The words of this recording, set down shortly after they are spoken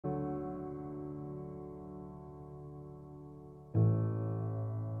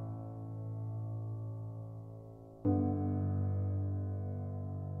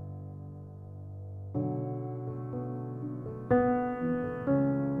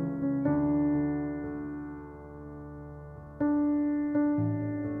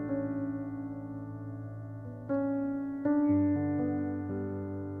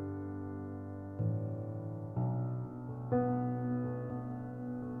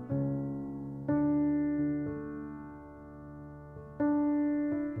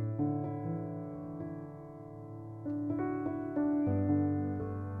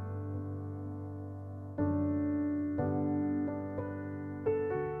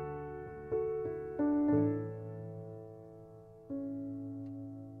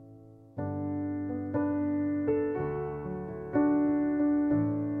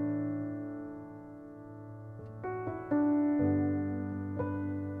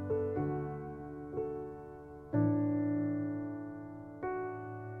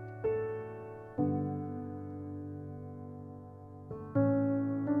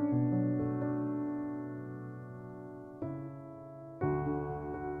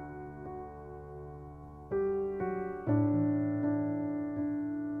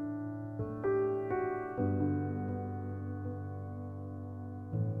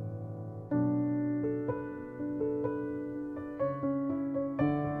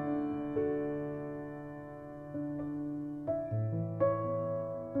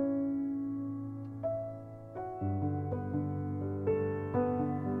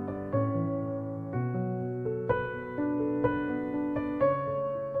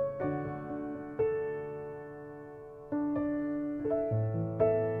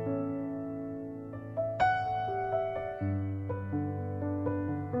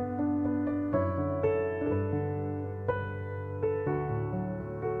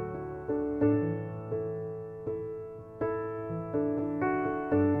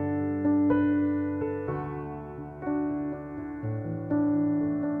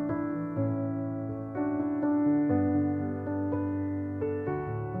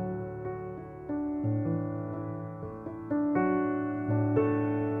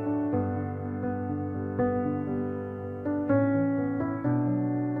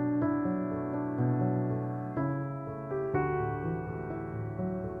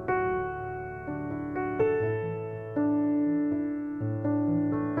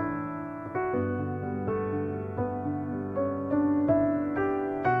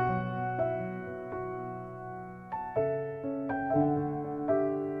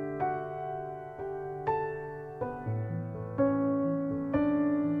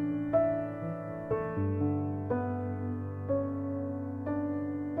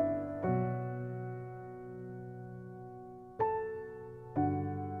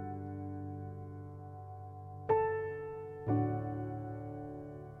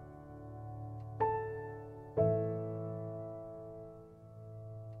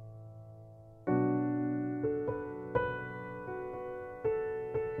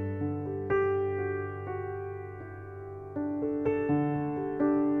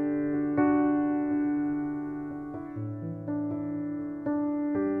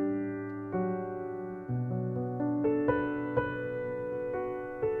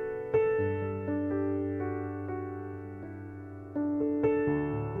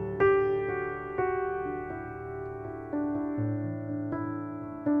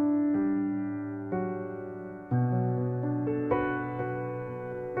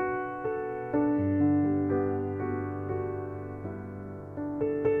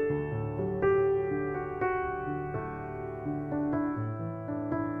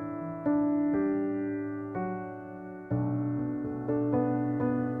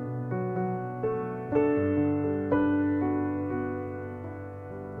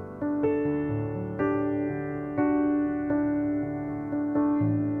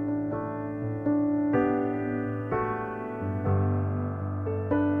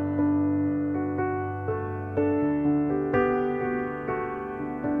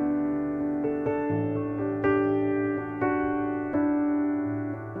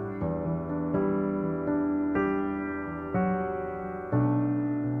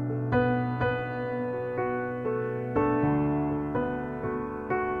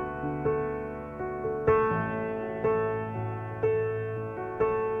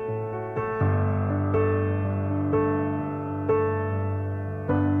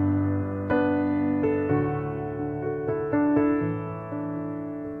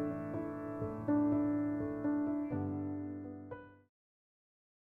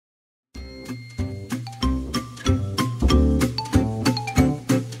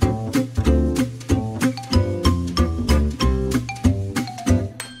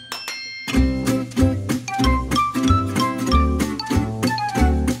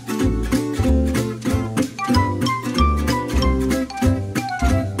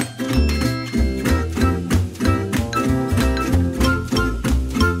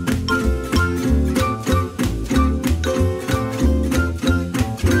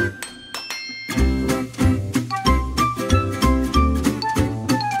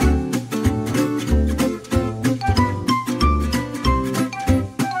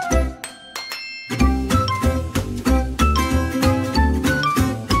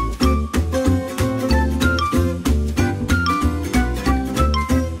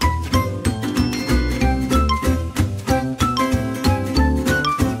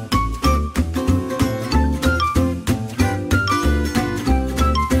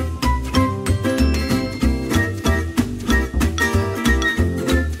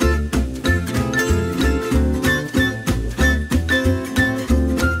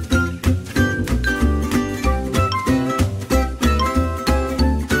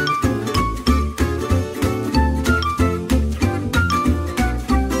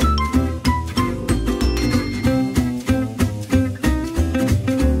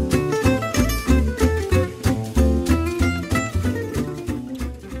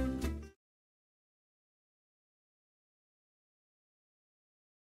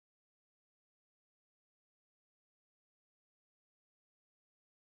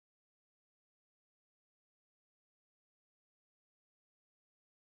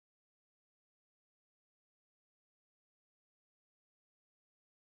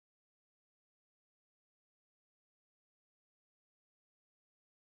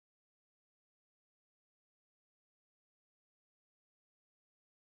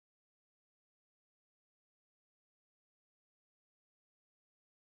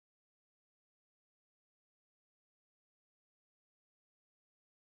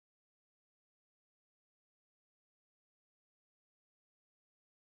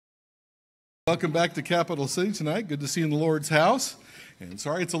Welcome back to Capital City tonight. Good to see you in the Lord's house. And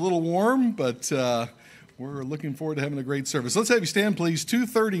sorry it's a little warm, but we're looking forward to having a great service. Let's have you stand, please.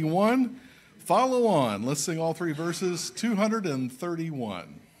 231. Follow on. Let's sing all three verses.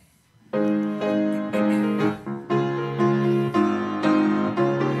 231.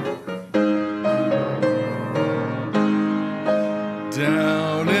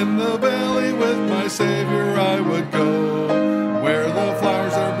 Down in the valley with my Savior I would go, where the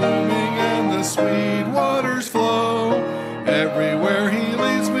flowers are blooming and the sweet waters flow. Everywhere he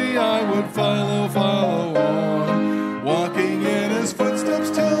leads me I would follow on, walking in his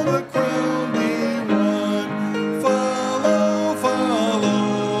footsteps till the crown be won. Follow,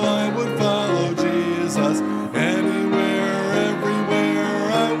 I would follow Jesus. Anywhere,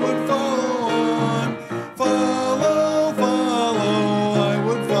 everywhere I would follow on. Follow, I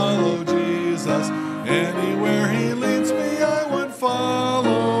would follow Jesus. Anywhere he leads me I would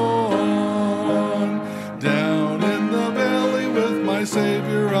follow on. Down in the valley with my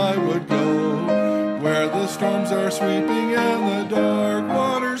Savior I would go, where the storms are sweeping and the dark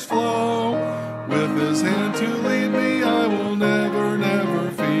waters flow. With his hand to lead me I will never,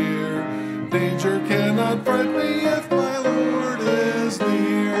 never fear. Danger cannot frighten me if my Lord is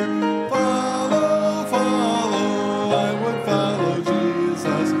near. Follow, I would follow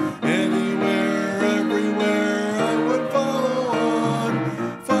Jesus. Anywhere, everywhere I would follow on.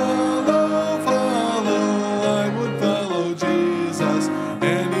 Follow, I would follow Jesus.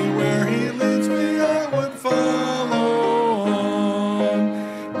 Anywhere he leads me I would follow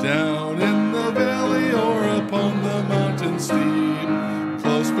on. Down in the valley or upon the mountain steep,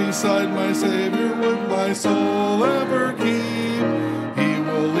 close beside my Savior would my soul ever keep. He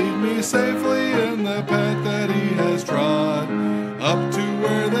will lead me safely in the path that he has trod, up to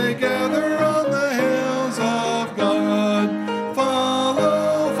where they gather on the hills of God.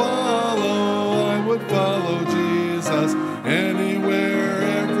 Follow, I would follow Jesus. Anywhere,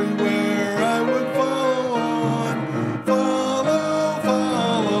 everywhere I would follow on. Follow,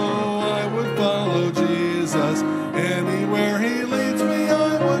 I would follow Jesus. Anywhere he leads me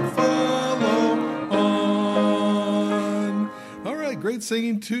I would follow on. All right, great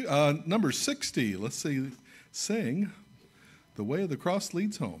singing. Number 60. Let's sing The Way of the Cross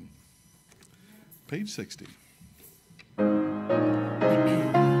Leads Home. Page 60. I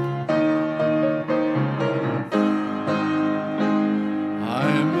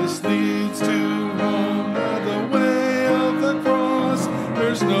must needs to home by the way of the cross.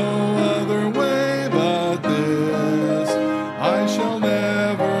 There's no other way but this. I shall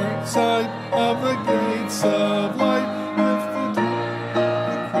never sight of the gates of light if the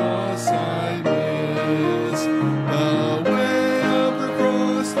cross I miss. The way of the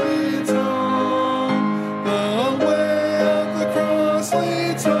cross leads home. The way of the cross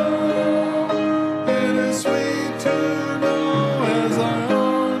leads home. It is sweet to know as I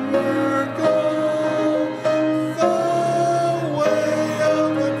onward go. The way of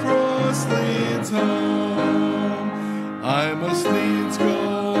the cross leads home. I must needs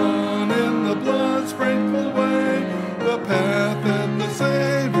go on in the blood-sprinkled way, the path that the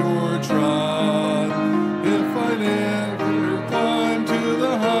Savior trod. If I never climb to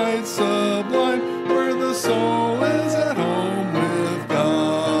the heights sublime, where the soul is at home with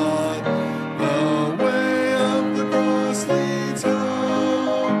God. The way of the cross leads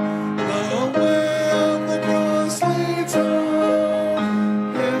home. The way of the cross leads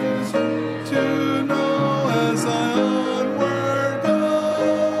home. It is sweet to know as I onward go.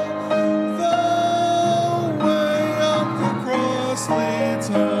 The way of the cross leads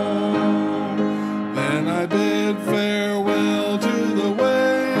home. Then I bid farewell to the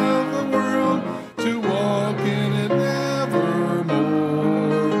way of the world, to walk in it nevermore.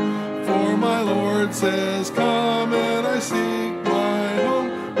 For my Lord says, come, and I seek my home,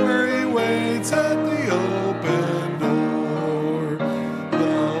 where he waits at the open door.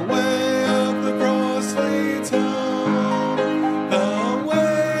 The way of the cross leads home. The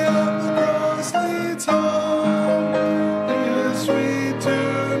way of the cross leads home. It is sweet to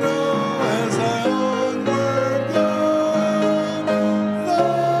know as I onward go. The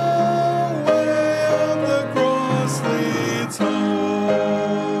way of the cross leads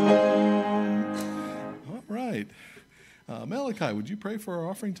home. All right. Malachi, would you pray for our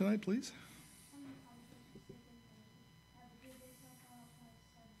offering tonight, please?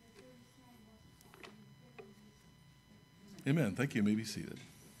 Amen. Thank you. You may be seated.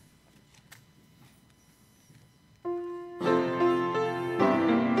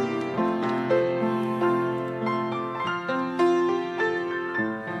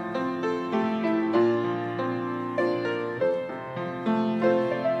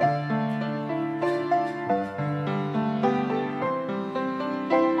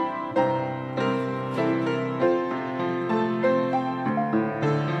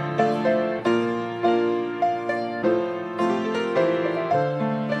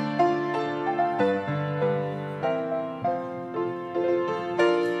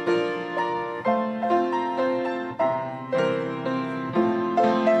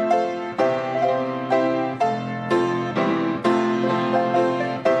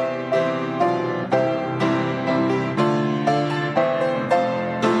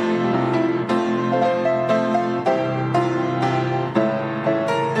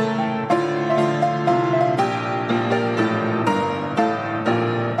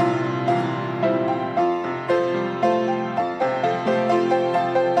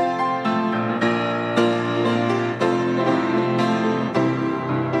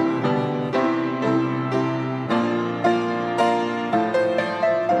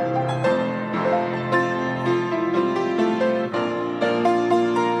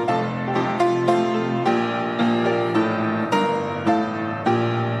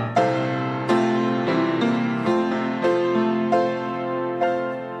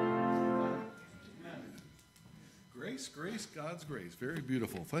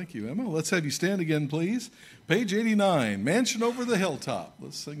 beautiful. Thank you, Emma. Let's have you stand again, please. Page 89, Mansion Over the Hilltop.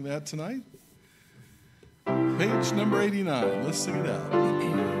 Let's sing that tonight. Page number 89. Let's sing it out.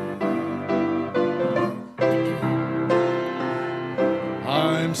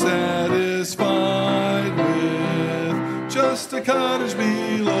 I'm satisfied with just a cottage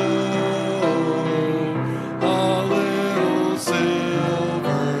below, a little silver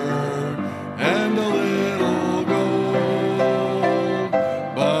and a little gold.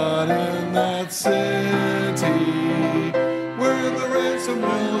 But in that city where the ransom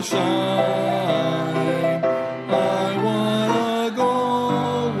will shine, I want a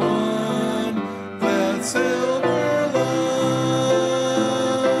gold one, that silver line.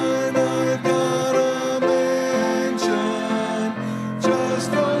 I've got a mansion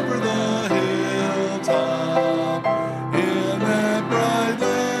just over the hilltop in that bright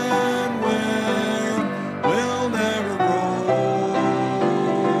land where we'll never grow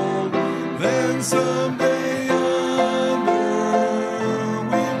old. Then someday yonder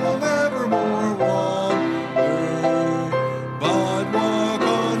we will never more wander, but walk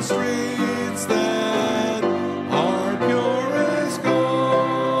on streets that are pure as gold.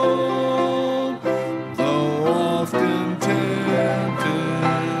 Though often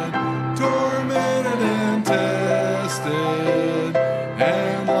tempted, tormented and tested,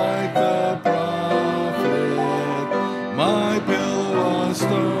 and like the prophet, my pillow was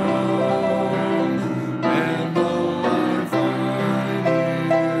stone. And though I find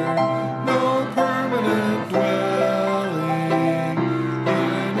here no permanent dwelling, I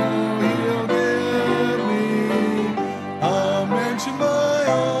know He'll give me a mansion my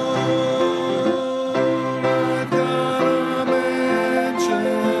own. I've got a mansion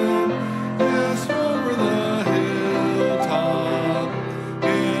just over the hilltop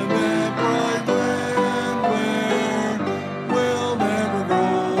in that bright land where we'll never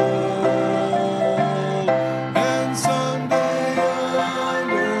grow old. And someday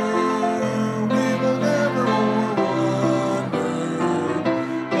yonder we will never more wander,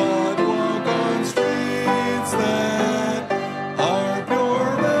 but walk on streets that are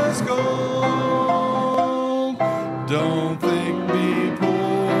pure as gold. Don't think me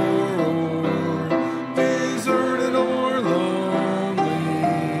poor or deserted or lonely.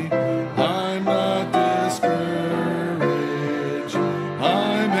 I'm not discouraged.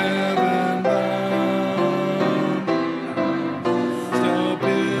 I'm heaven bound. Just a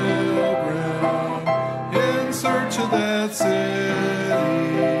pilgrim in search of that city.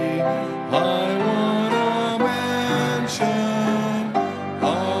 I want a mansion, a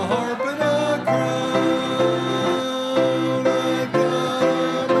harp and a crown. I've got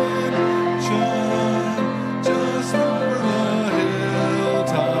a mansion just over the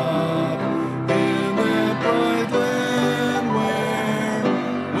hilltop in that bright land where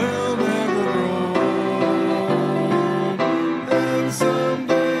we'll never grow old. And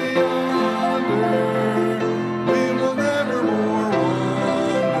someday yonder we will never more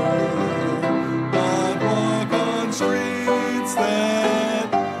wander, but walk on streets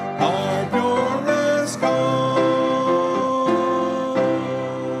that are pure as gold.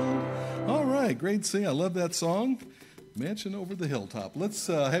 All right, great sing. I love that song, Mansion Over the Hilltop. Let's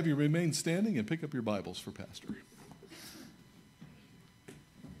have you remain standing and pick up your Bibles for Pastor.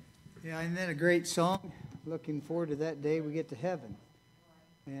 Yeah, isn't that a great song? Looking forward to that day we get to heaven.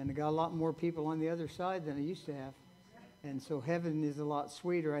 And I got a lot more people on the other side than I used to have. And so heaven is a lot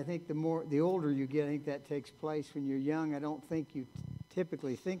sweeter. I think the older you get, I think that takes place. When you're young, I don't think you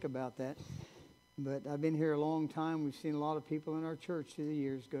typically think about that. But I've been here a long time. We've seen a lot of people in our church through the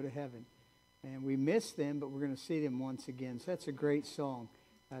years go to heaven. And we miss them, but we're going to see them once again. So that's a great song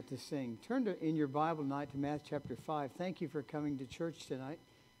to sing. Turn in your Bible tonight to Matthew chapter 5. Thank you for coming to church tonight.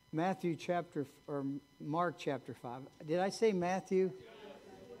 Mark chapter 5. Did I say Matthew?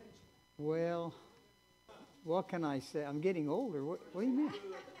 Well, what can I say? I'm getting older. What do you mean?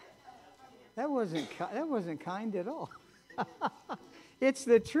 That wasn't kind at all. It's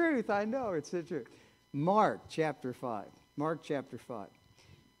the truth. I know it's the truth. Mark chapter 5. Mark chapter 5.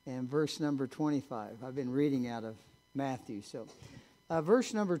 And verse number 25. I've been reading out of Matthew. So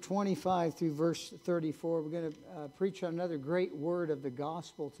verse number 25 through verse 34. We're going to preach on another great word of the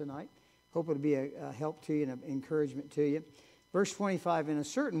gospel tonight. Hope it'll be a help to you and an encouragement to you. Verse 25. And a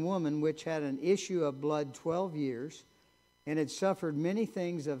certain woman which had an issue of blood 12 years, and had suffered many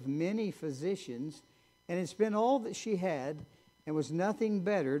things of many physicians, and had spent all that she had, and was nothing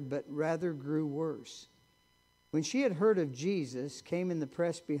bettered, but rather grew worse. When she had heard of Jesus, came in the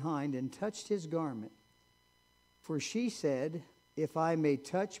press behind, and touched his garment. For she said, If I may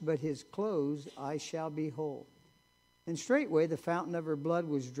touch but his clothes, I shall be whole. And straightway the fountain of her blood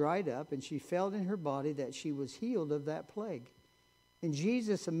was dried up, and she felt in her body that she was healed of that plague. And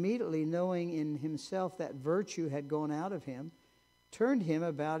Jesus, immediately knowing in himself that virtue had gone out of him, turned him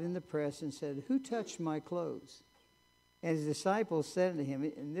about in the press and said, Who touched my clothes? And his disciples said unto him,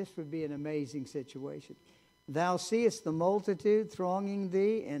 and this would be an amazing situation, Thou seest the multitude thronging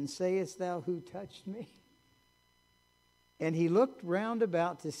thee, and sayest thou, Who touched me? And he looked round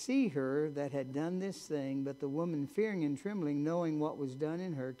about to see her that had done this thing. But the woman, fearing and trembling, knowing what was done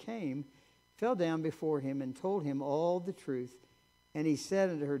in her, came, fell down before him, and told him all the truth. And he said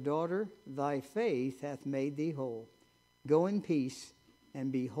unto her, Daughter, thy faith hath made thee whole. Go in peace,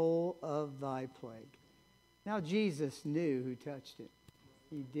 and be whole of thy plague. Now Jesus knew who touched him.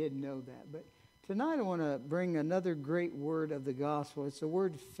 He did know that. But tonight I want to bring another great word of the gospel. It's the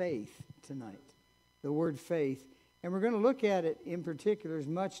word faith tonight. The word faith. And we're going to look at it in particular. There's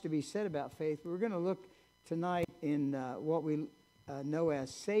much to be said about faith. But we're going to look tonight in what we know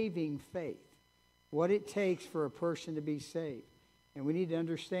as saving faith. What it takes for a person to be saved. And we need to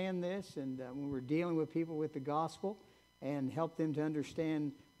understand this. And when we're dealing with people with the gospel, and help them to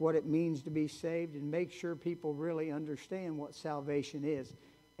understand what it means to be saved, and make sure people really understand what salvation is.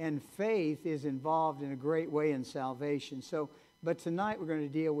 And faith is involved in a great way in salvation. But tonight we're going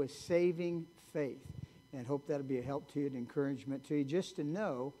to deal with saving faith. And hope that'll be a help to you and encouragement to you, just to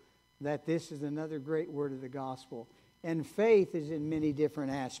know that this is another great word of the gospel. And faith is in many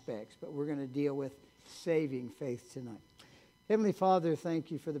different aspects, but we're going to deal with saving faith tonight. Heavenly Father,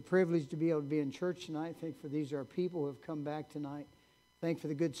 thank you for the privilege to be able to be in church tonight. Thank you for these are people who have come back tonight. Thank you for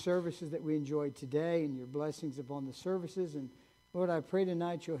the good services that we enjoyed today and your blessings upon the services. And Lord, I pray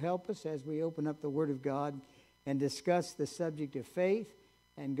tonight you'll help us as we open up the Word of God and discuss the subject of faith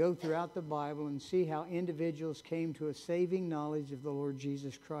and go throughout the Bible and see how individuals came to a saving knowledge of the Lord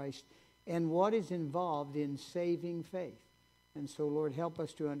Jesus Christ and what is involved in saving faith. And so, Lord, help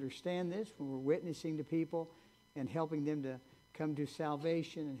us to understand this when we're witnessing to people and helping them to come to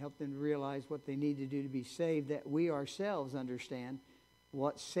salvation and help them to realize what they need to do to be saved, that we ourselves understand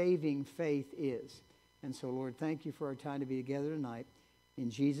what saving faith is. And so, Lord, thank you for our time to be together tonight. In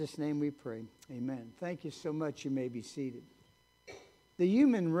Jesus' name we pray. Amen. Thank you so much. You may be seated. The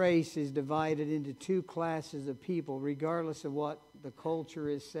human race is divided into two classes of people, regardless of what the culture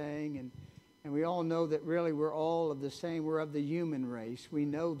is saying. And we all know that really we're all of the same. We're of the human race. We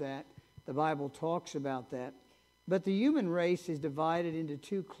know that. The Bible talks about that. But the human race is divided into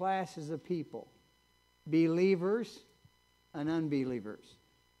two classes of people, believers and unbelievers.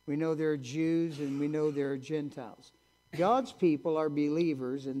 We know there are Jews and we know there are Gentiles. God's people are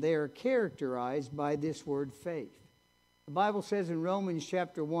believers, and they are characterized by this word faith. The Bible says in Romans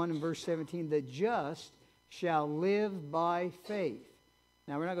chapter 1 and verse 17, the just shall live by faith.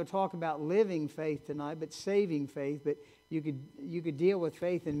 Now, we're not going to talk about living faith tonight, but saving faith. But you could deal with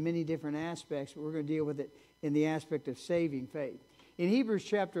faith in many different aspects, but we're going to deal with it in the aspect of saving faith. In Hebrews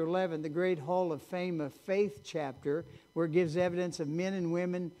chapter 11, the great Hall of Fame of Faith chapter, where it gives evidence of men and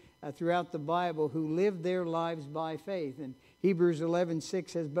women throughout the Bible who lived their lives by faith. And Hebrews 11:6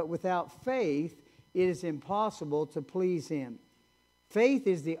 says, but without faith, it is impossible to please him. Faith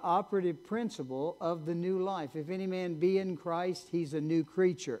is the operative principle of the new life. If any man be in Christ, he's a new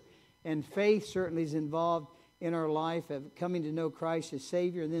creature. And faith certainly is involved in our life of coming to know Christ as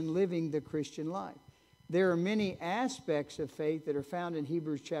Savior and then living the Christian life. There are many aspects of faith that are found in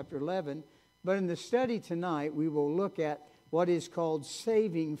Hebrews chapter 11, but in the study tonight, we will look at what is called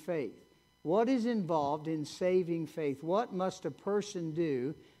saving faith. What is involved in saving faith? What must a person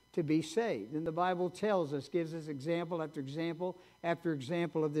do to be saved? And the Bible tells us, gives us example after example after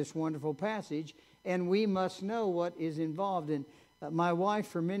example of this wonderful passage, and we must know what is involved in. My wife,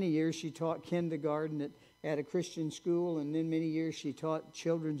 for many years, she taught kindergarten at a Christian school, and then many years she taught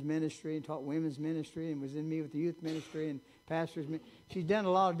children's ministry and taught women's ministry and was in me with the youth ministry and pastors. She's done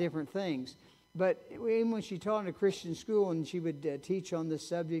a lot of different things. But even when she taught in a Christian school and she would teach on the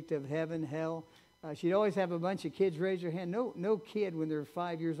subject of heaven, hell, she'd always have a bunch of kids raise their hand. No kid when they're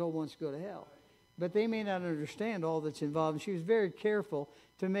 5 years old wants to go to hell. But they may not understand all that's involved. And she was very careful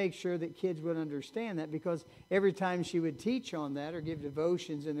to make sure that kids would understand that, because every time she would teach on that or give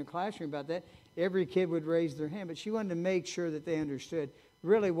devotions in the classroom about that, every kid would raise their hand. But she wanted to make sure that they understood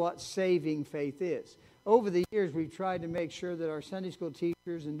really what saving faith is. Over the years, we've tried to make sure that our Sunday school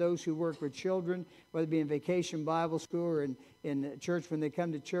teachers and those who work with children, whether it be in Vacation Bible School or in church when they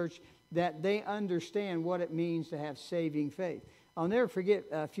come to church, that they understand what it means to have saving faith. I'll never forget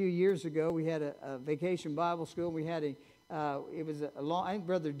a few years ago, we had a Vacation Bible School. We had it was a long, I think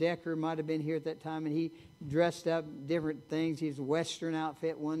Brother Decker might have been here at that time, and he dressed up different things. He was a Western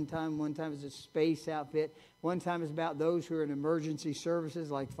outfit one time it was a space outfit. One time it was about those who are in emergency services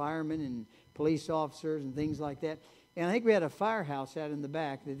like firemen and police officers and things like that. And I think we had a firehouse out in the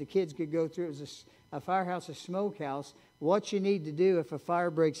back that the kids could go through. It was a firehouse, a smokehouse. What you need to do if a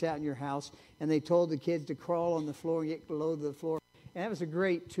fire breaks out in your house, and they told the kids to crawl on the floor and get below the floor. And that was a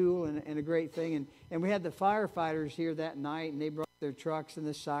great tool and a great thing. And we had the firefighters here that night, and they brought their trucks and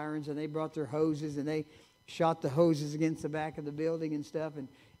the sirens, and they brought their hoses, and they shot the hoses against the back of the building and stuff.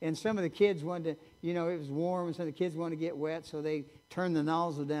 And some of the kids wanted to, it was warm, and some of the kids wanted to get wet, so they turned the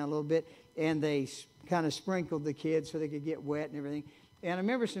nozzle down a little bit, and they kind of sprinkled the kids so they could get wet and everything. And I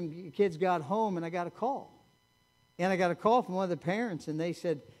remember some kids got home, and I got a call. And I got a call from one of the parents, and they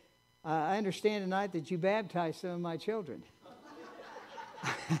said, I understand tonight that you baptized some of my children.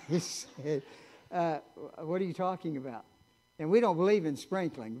 I said, what are you talking about? And we don't believe in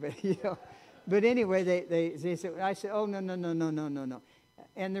sprinkling, but But anyway, they said, I said, oh, no.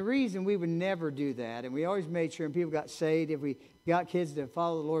 And the reason we would never do that, and we always made sure when people got saved, if we got kids to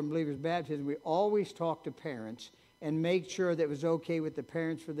follow the Lord in believers' baptism, we always talked to parents and make sure that it was okay with the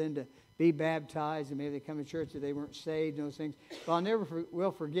parents for them to be baptized, and maybe they come to church that they weren't saved and those things. Well, I'll never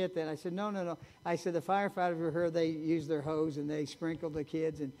will forget that. I said, no. I said, the firefighters were here, they used their hose and they sprinkled the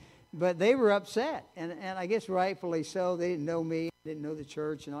kids, but they were upset, and I guess rightfully so. They didn't know me, didn't know the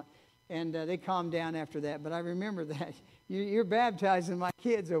church, and they calmed down after that. But I remember that. You're baptizing my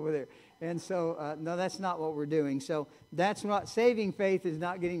kids over there. And so, no, that's not what we're doing. So that's not, saving faith is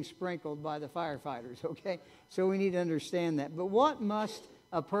not getting sprinkled by the firefighters, okay? So we need to understand that. But what must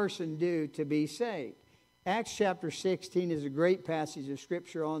a person do to be saved? Acts chapter 16 is a great passage of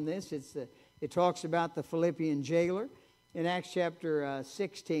Scripture on this. It talks about the Philippian jailer in Acts chapter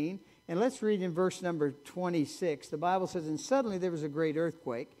 16. And let's read in verse number 26. The Bible says, and suddenly there was a great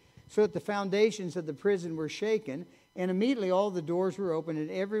earthquake, so that the foundations of the prison were shaken, and immediately all the doors were opened,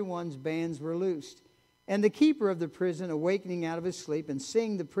 and everyone's bands were loosed. And the keeper of the prison, awakening out of his sleep, and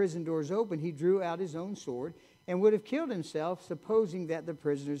seeing the prison doors open, he drew out his own sword, and would have killed himself, supposing that the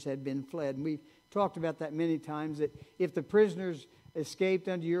prisoners had been fled. And we've talked about that many times, that if the prisoners escaped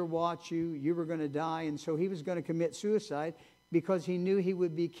under your watch, you were going to die. And so he was going to commit suicide because he knew he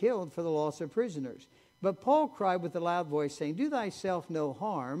would be killed for the loss of prisoners. But Paul cried with a loud voice, saying, do thyself no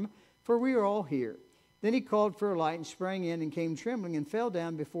harm, for we are all here. Then he called for a light and sprang in and came trembling and fell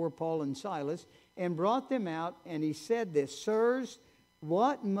down before Paul and Silas and brought them out. And he said this, sirs,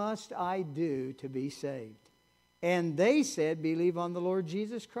 what must I do to be saved? And they said, believe on the Lord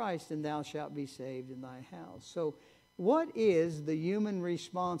Jesus Christ, and thou shalt be saved in thy house. So what is the human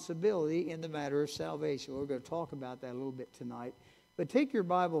responsibility in the matter of salvation? We're going to talk about that a little bit tonight. But take your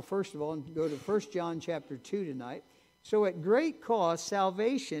Bible, first of all, and go to 1 John chapter 2 tonight. So at great cost,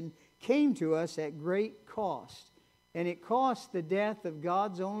 salvation came to us at great cost. And it cost the death of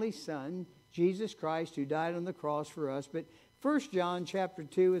God's only Son, Jesus Christ, who died on the cross for us. But 1 John chapter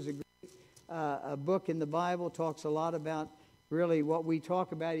 2 is a book in the Bible. Talks a lot about really what we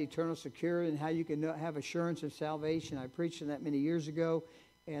talk about, eternal security, and how you can have assurance of salvation. I preached on that many years ago.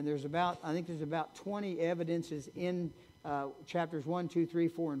 And I think there's about 20 evidences in chapters 1, 2, 3,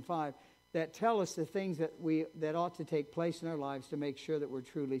 4, and 5 that tell us the things that ought to take place in our lives to make sure that we're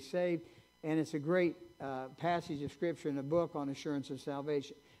truly saved. And it's a great passage of Scripture in a book on assurance of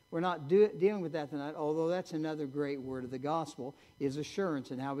salvation. We're not dealing with that tonight, although that's another great word of the gospel, is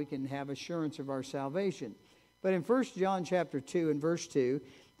assurance, and how we can have assurance of our salvation. But in 1 John chapter 2 and verse 2,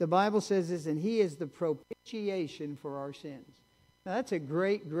 the Bible says this, and he is the propitiation for our sins. Now that's a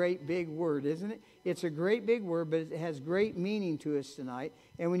great, great big word, isn't it? It's a great big word, but it has great meaning to us tonight.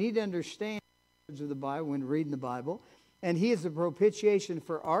 And we need to understand the words of the Bible when reading the Bible. And he is the propitiation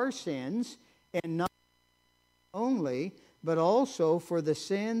for our sins, and not only, but also for the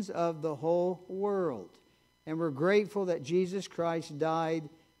sins of the whole world. And we're grateful that Jesus Christ died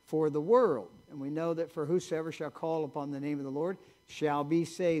for the world. And we know that for whosoever shall call upon the name of the Lord shall be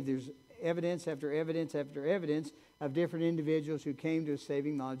saved. There's evidence after evidence after evidence of different individuals who came to a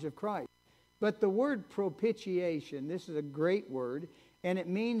saving knowledge of Christ. But the word propitiation, this is a great word, and it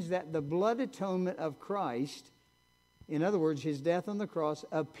means that the blood atonement of Christ, in other words, his death on the cross,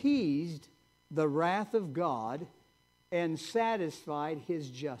 appeased the wrath of God and satisfied his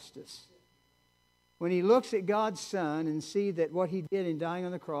justice. When he looks at God's Son and see that what he did in dying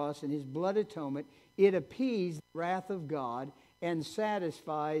on the cross and his blood atonement, it appeased the wrath of God and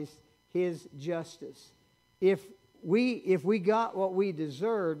satisfies his justice. If we got what we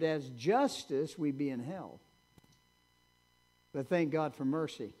deserved as justice, we'd be in hell. But thank God for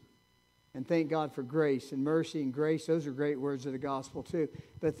mercy. And thank God for grace and mercy and grace. Those are great words of the gospel too.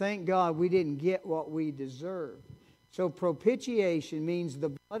 But thank God we didn't get what we deserved. So propitiation means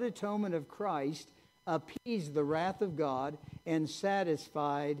the blood atonement of Christ appeased the wrath of God and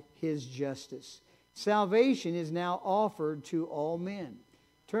satisfied his justice. Salvation is now offered to all men.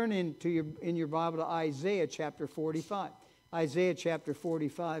 Turn in your Bible to Isaiah chapter 45. Isaiah chapter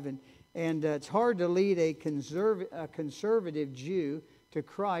 45. And it's hard to lead a conservative Jew to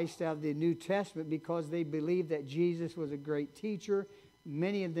Christ out of the New Testament because they believe that Jesus was a great teacher.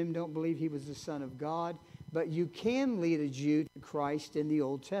 Many of them don't believe he was the Son of God. But you can lead a Jew to Christ in the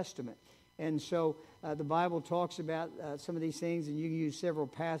Old Testament. And so the Bible talks about some of these things, and you can use several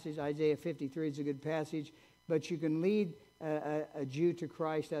passages. Isaiah 53 is a good passage. But you can lead a Jew to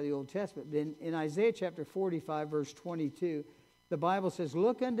Christ out of the Old Testament. Then in Isaiah chapter 45, verse 22, the Bible says,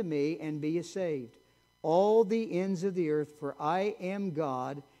 "Look unto me and be ye saved, all the ends of the earth, for I am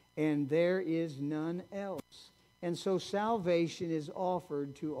God, and there is none else." And so salvation is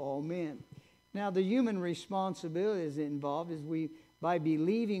offered to all men. Now, the human responsibility is involved is by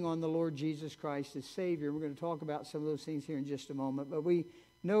believing on the Lord Jesus Christ as Savior. We're going to talk about some of those things here in just a moment. But we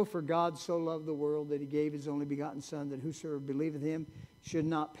know for God so loved the world that he gave his only begotten Son, that whosoever believeth him should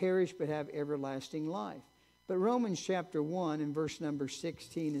not perish but have everlasting life. But Romans chapter 1 and verse number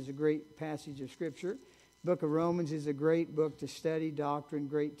 16 is a great passage of Scripture. The book of Romans is a great book to study doctrine,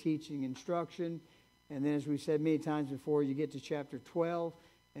 great teaching, instruction. And then as we said many times before, you get to chapter 12.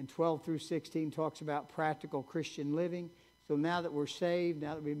 And 12 through 16 talks about practical Christian living. So now that we're saved,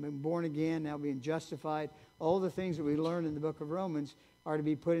 now that we've been born again, now being justified, all the things that we learn in the book of Romans are to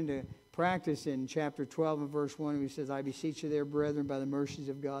be put into practice in chapter 12 and verse 1. He says, "I beseech you there, brethren, by the mercies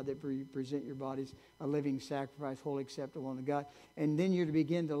of God, that you present your bodies a living sacrifice, wholly acceptable unto God." And then you're to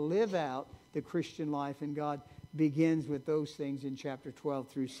begin to live out the Christian life, and God begins with those things in chapter 12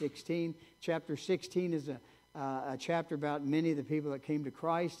 through 16. Chapter 16 is a chapter about many of the people that came to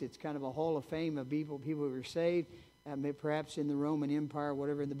Christ. It's kind of a hall of fame of people who were saved, perhaps in the Roman Empire,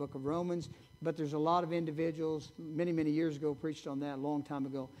 whatever, in the book of Romans. But there's a lot of individuals, many, many years ago, preached on that a long time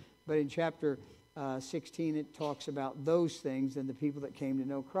ago. But in chapter 16, it talks about those things and the people that came to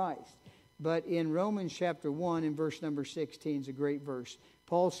know Christ. But in Romans chapter 1 and verse number 16 is a great verse.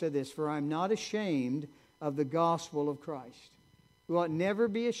 Paul said this, "For I'm not ashamed of the gospel of Christ." We ought never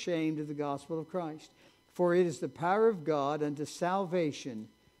be ashamed of the gospel of Christ. "For it is the power of God unto salvation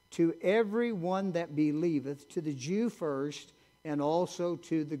to every one that believeth, to the Jew first, and also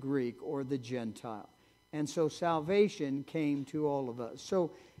to the Greek," or the Gentile. And so salvation came to all of us.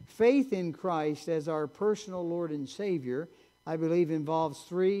 So faith in Christ as our personal Lord and Savior, I believe, involves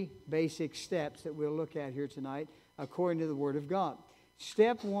three basic steps that we'll look at here tonight according to the Word of God.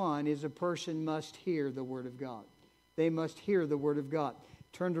 Step one is a person must hear the Word of God. They must hear the Word of God.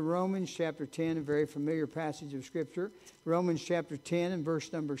 Turn to Romans chapter 10, a very familiar passage of Scripture. Romans chapter 10 and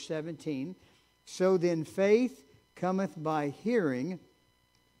verse number 17. "So then faith cometh by hearing,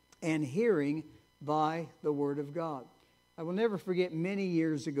 and hearing by the Word of God." I will never forget, many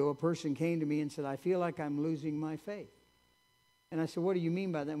years ago, a person came to me and said, "I feel like I'm losing my faith." And I said, "What do you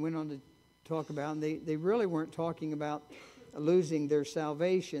mean by that?" And went on to talk about, and they really weren't talking about losing their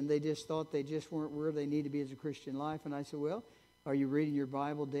salvation. They just thought they just weren't where they need to be as a Christian life. And I said, "Well, are you reading your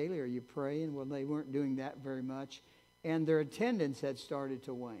Bible daily? Are you praying?" Well, they weren't doing that very much. And their attendance had started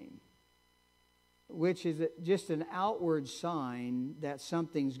to wane, which is just an outward sign that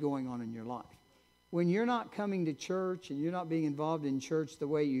something's going on in your life. When you're not coming to church and you're not being involved in church the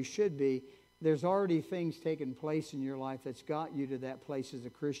way you should be, there's already things taking place in your life that's got you to that place as a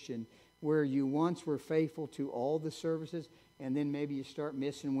Christian where you once were faithful to all the services, and then maybe you start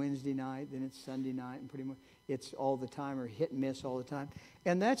missing Wednesday night, then it's Sunday night, and pretty much it's all the time, or hit and miss all the time.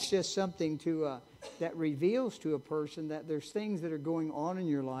 And that's just something that reveals to a person that there's things that are going on in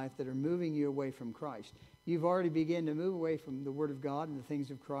your life that are moving you away from Christ. You've already begun to move away from the Word of God and the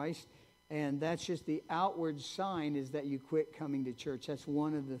things of Christ. And that's just the outward sign, is that you quit coming to church. That's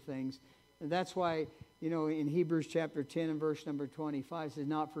one of the things. And that's why, in Hebrews chapter 10 and verse number 25, it says,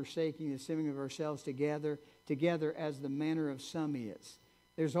 "Not forsaking the assembling of ourselves together as the manner of some is."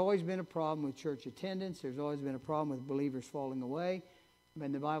 There's always been a problem with church attendance. There's always been a problem with believers falling away.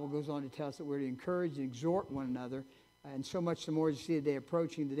 And the Bible goes on to tell us that we're to encourage and exhort one another. And so much the more you see the day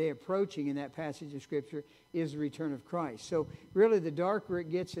approaching. The day approaching in that passage of Scripture is the return of Christ. So really, the darker it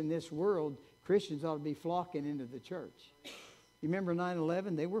gets in this world, Christians ought to be flocking into the church. You remember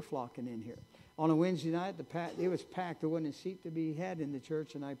 9/11? They were flocking in here. On a Wednesday night, it was packed. There wasn't a seat to be had in the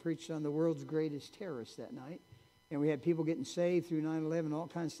church, and I preached on the world's greatest terrorist that night. And we had people getting saved through 9/11, all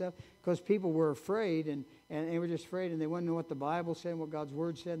kinds of stuff, because people were afraid, and they were just afraid, and they wouldn't know what the Bible said and what God's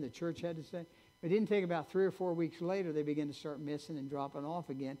Word said and the church had to say. It didn't take about 3 or 4 weeks later, they began to start missing and dropping off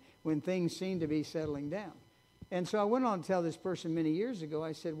again when things seemed to be settling down. And so I went on to tell this person many years ago,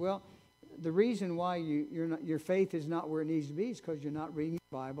 I said, well, the reason why your faith is not where it needs to be is because you're not reading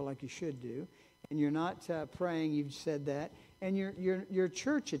the Bible like you should do, and you're not praying, you've said that, and your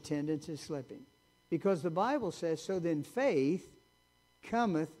church attendance is slipping. Because the Bible says, so then faith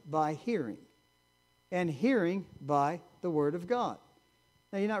cometh by hearing, and hearing by the Word of God.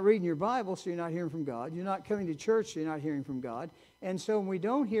 Now, you're not reading your Bible, so you're not hearing from God. You're not coming to church, so you're not hearing from God. And so when we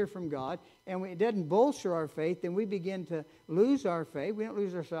don't hear from God, and it doesn't bolster our faith, then we begin to lose our faith. We don't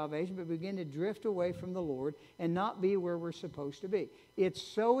lose our salvation, but we begin to drift away from the Lord and not be where we're supposed to be. It's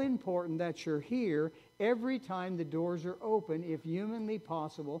so important that you're here every time the doors are open, if humanly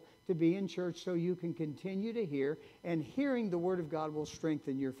possible, to be in church so you can continue to hear, and hearing the Word of God will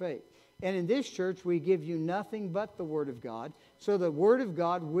strengthen your faith. And in this church, we give you nothing but the Word of God, so the Word of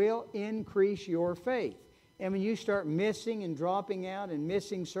God will increase your faith. And when you start missing and dropping out and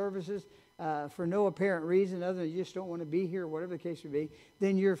missing services for no apparent reason other than you just don't want to be here, or whatever the case may be,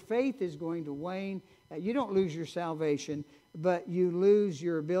 then your faith is going to wane. You don't lose your salvation, but you lose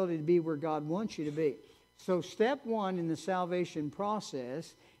your ability to be where God wants you to be. So step one in the salvation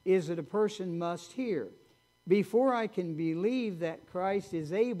process is that a person must hear. Before I can believe that Christ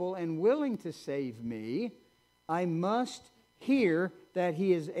is able and willing to save me, I must hear that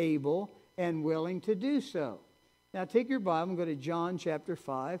He is able and willing to do so. Now take your Bible and go to John chapter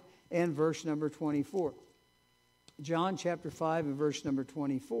 5 and verse number 24. John chapter 5 and verse number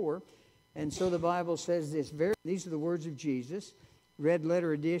 24. And so the Bible says this. These are the words of Jesus. Red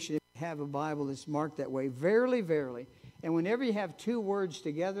letter edition. If you have a Bible that's marked that way. Verily, verily. And whenever you have two words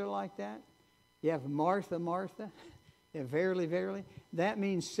together like that, you have Martha, Martha, you have verily, verily, that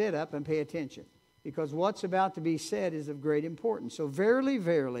means sit up and pay attention. Because what's about to be said is of great importance. So verily,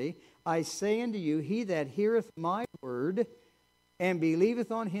 verily, I say unto you, he that heareth my word and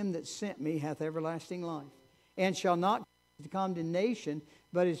believeth on him that sent me hath everlasting life, and shall not come to condemnation,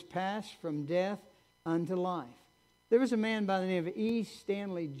 but is passed from death unto life. There was a man by the name of E.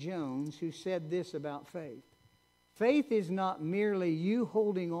 Stanley Jones who said this about faith. Faith is not merely you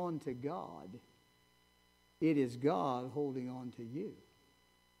holding on to God. It is God holding on to you.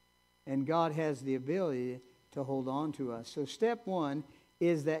 And God has the ability to hold on to us. So step one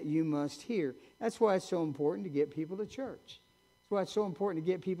is that you must hear. That's why it's so important to get people to church. That's why it's so important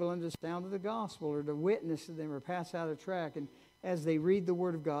to get people under the sound of the gospel, or to witness to them, or pass out a tract. And as they read the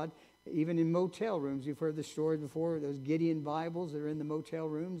Word of God, even in motel rooms, you've heard the story before, those Gideon Bibles that are in the motel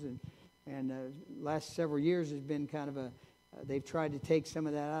rooms. And last several years has been kind of they've tried to take some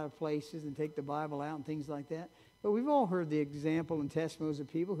of that out of places and take the Bible out and things like that. But we've all heard the example and testimonies of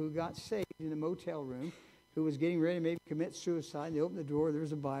people who got saved in a motel room, who was getting ready to maybe commit suicide. They opened the door, there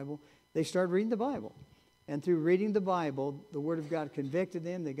was a Bible. They started reading the Bible. And through reading the Bible, the Word of God convicted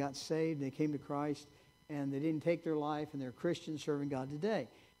them. They got saved, they came to Christ, and they didn't take their life, and they're Christians serving God today.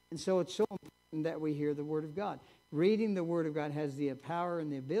 And so it's so important that we hear the Word of God. Reading the Word of God has the power and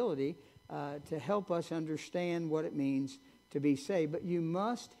the ability to help us understand what it means to be saved. But you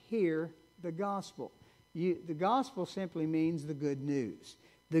must hear the gospel. The gospel simply means the good news.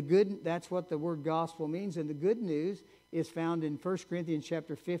 That's what the word gospel means. And the good news is found in 1 Corinthians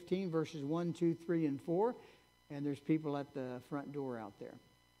chapter 15, verses 1, 2, 3, and 4. And there's people at the front door out there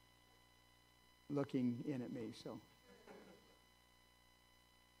looking in at me.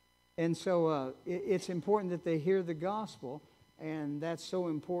 And so it's important that they hear the gospel. And that's so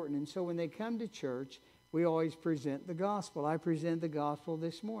important. And so when they come to church, we always present the gospel. I present the gospel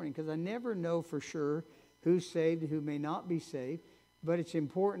this morning because I never know for sure who's saved and who may not be saved. But it's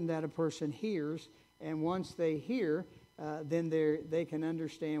important that a person hears. And once they hear, then they can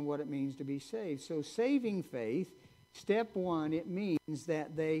understand what it means to be saved. So saving faith, step one, it means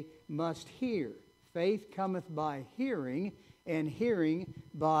that they must hear. Faith cometh by hearing, and hearing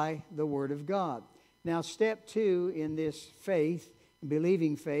by the Word of God. Now, step two in this faith,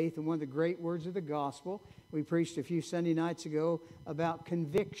 believing faith, and one of the great words of the gospel, we preached a few Sunday nights ago about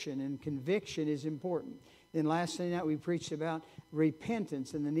conviction, and conviction is important. Then last Sunday night we preached about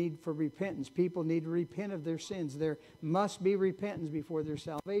repentance and the need for repentance. People need to repent of their sins. There must be repentance before their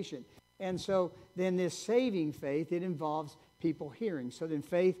salvation. And so then this saving faith, it involves people hearing. So then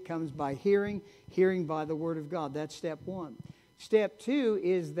faith comes by hearing, hearing by the Word of God. That's step one. Step two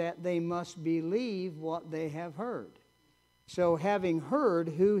is that they must believe what they have heard. So having heard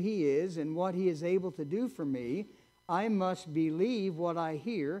who He is and what He is able to do for me, I must believe what I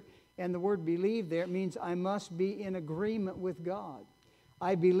hear. And the word believe there means I must be in agreement with God.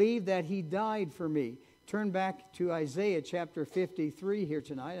 I believe that He died for me. Turn back to Isaiah chapter 53 here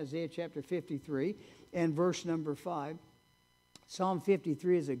tonight. Isaiah chapter 53 and verse number 5. Psalm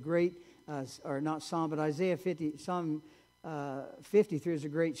 53 is a great, or not Psalm, but Psalm 53 is a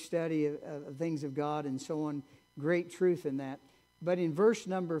great study of things of God and so on. Great truth in that. But in verse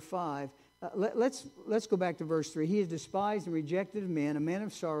number 5, let's go back to verse 3. He is despised and rejected of men, a man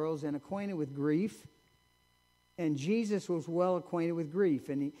of sorrows and acquainted with grief. And Jesus was well acquainted with grief.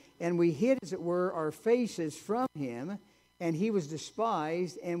 And we hid, as it were, our faces from Him. And He was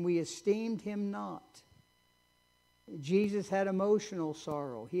despised, and we esteemed Him not. Jesus had emotional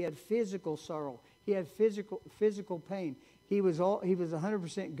sorrow. He had physical sorrow. He had physical pain. He was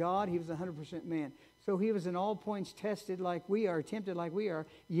 100% God. He was 100% man. So He was in all points tested like we are, tempted like we are,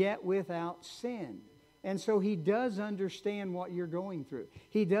 yet without sin. And so He does understand what you're going through.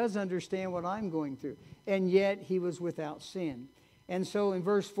 He does understand what I'm going through. And yet He was without sin. And so in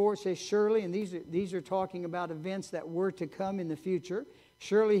verse 4 it says, surely, and these are talking about events that were to come in the future.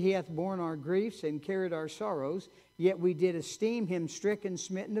 Surely He hath borne our griefs and carried our sorrows. Yet we did esteem Him stricken,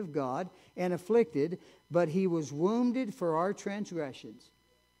 smitten of God, and afflicted. But He was wounded for our transgressions.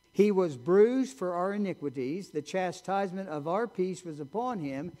 He was bruised for our iniquities. The chastisement of our peace was upon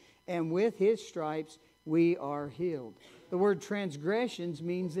Him, and with His stripes we are healed. The word transgressions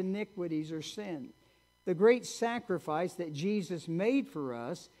means iniquities or sin. The great sacrifice that Jesus made for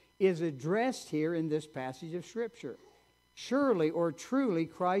us is addressed here in this passage of Scripture. Surely or truly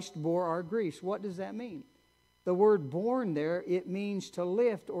Christ bore our griefs. What does that mean? The word borne there, it means to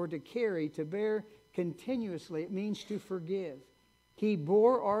lift or to carry, to bear continuously. It means to forgive. He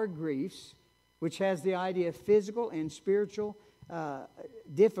bore our griefs, which has the idea of physical and spiritual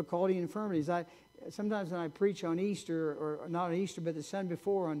difficulty and infirmities. Sometimes when I preach on Easter, or not on Easter, but the Sunday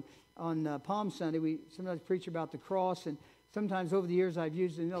before on Palm Sunday, we sometimes preach about the cross. And sometimes over the years I've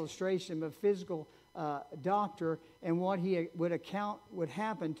used an illustration of a physical doctor and what he would account would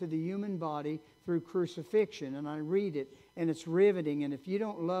happen to the human body through crucifixion. And I read it, and it's riveting. And if you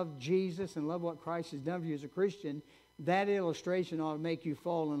don't love Jesus and love what Christ has done for you as a Christian, that illustration ought to make you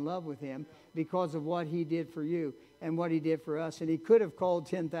fall in love with Him because of what He did for you and what He did for us. And He could have called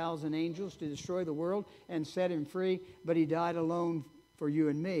 10,000 angels to destroy the world and set Him free, but He died alone for you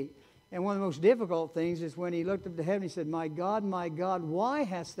and me. And one of the most difficult things is when He looked up to heaven, He said, my God, why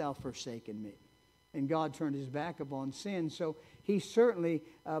hast Thou forsaken me? And God turned His back upon sin. So He certainly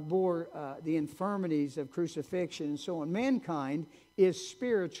bore the infirmities of crucifixion and so on. Mankind is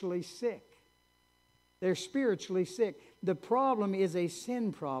spiritually sick. They're spiritually sick. The problem is a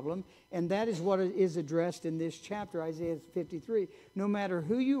sin problem, and that is what is addressed in this chapter, Isaiah 53. No matter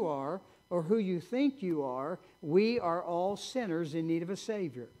who you are or who you think you are, we are all sinners in need of a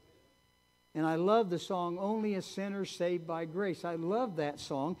Savior. And I love the song, Only a Sinner Saved by Grace. I love that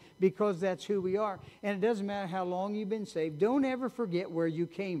song because that's who we are. And it doesn't matter how long you've been saved. Don't ever forget where you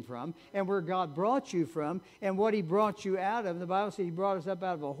came from and where God brought you from and what He brought you out of. The Bible says He brought us up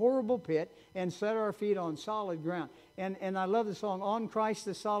out of a horrible pit and set our feet on solid ground. And I love the song, On Christ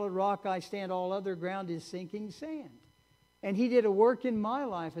the solid rock I stand, all other ground is sinking sand. And He did a work in my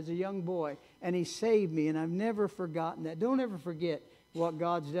life as a young boy, and He saved me, and I've never forgotten that. Don't ever forget what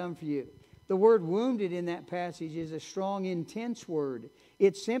God's done for you. The word wounded in that passage is a strong, intense word.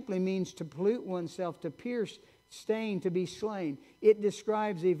 It simply means to pollute oneself, to pierce, stain, to be slain. It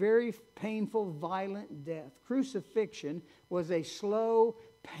describes a very painful, violent death. Crucifixion was a slow,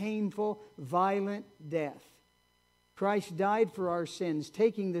 painful, violent death. Christ died for our sins,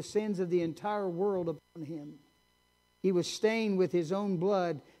 taking the sins of the entire world upon Him. He was stained with His own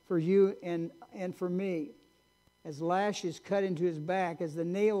blood for you and for me. As lashes cut into His back, as the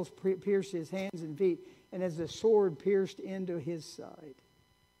nails pierced His hands and feet, and as the sword pierced into His side.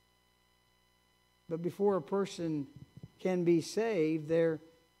 But before a person can be saved, there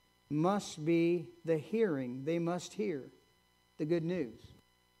must be the hearing. They must hear the good news.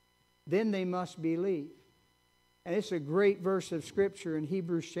 Then they must believe. And it's a great verse of Scripture in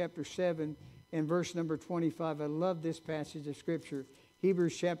Hebrews chapter 7 and verse number 25. I love this passage of Scripture.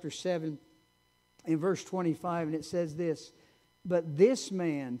 Hebrews chapter 7 in verse 25, and it says this, but this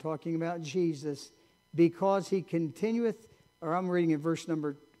man, talking about Jesus, because he continueth, or I'm reading in verse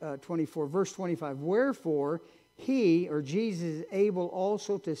number 24, verse 25, wherefore He, or Jesus, is able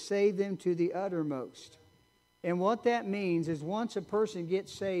also to save them to the uttermost. And what that means is once a person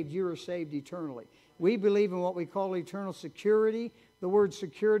gets saved, you are saved eternally. We believe in what we call eternal security. The word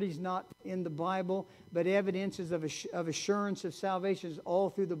security is not in the Bible, but evidences of assurance of salvation is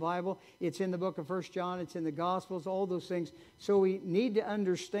all through the Bible. It's in the book of 1 John. It's in the Gospels, all those things. So we need to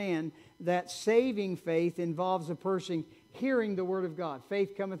understand that saving faith involves a person hearing the Word of God.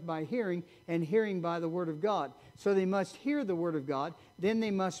 Faith cometh by hearing, and hearing by the Word of God. So they must hear the Word of God, then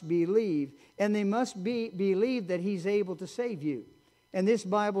they must believe, and they must believe that He's able to save you. And this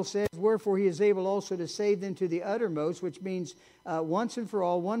Bible says, wherefore He is able also to save them to the uttermost, which means once and for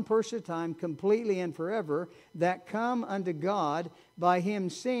all, one person at a time, completely and forever, that come unto God by Him,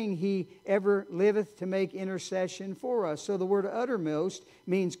 seeing He ever liveth to make intercession for us. So the word uttermost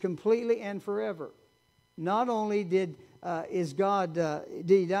means completely and forever. Not only did He die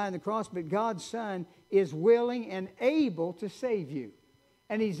on the cross, but God's Son is willing and able to save you.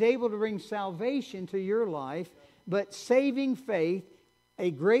 And He's able to bring salvation to your life. But saving faith, a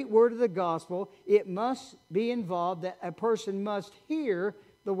great word of the gospel, it must be involved that a person must hear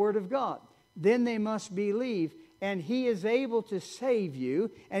the Word of God. Then they must believe. And He is able to save you.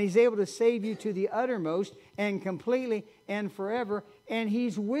 And He's able to save you to the uttermost and completely and forever. And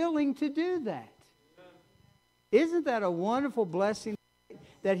He's willing to do that. Isn't that a wonderful blessing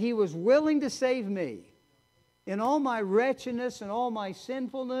that He was willing to save me? In all my wretchedness and all my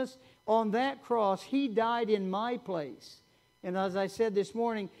sinfulness, on that cross, He died in my place. And as I said this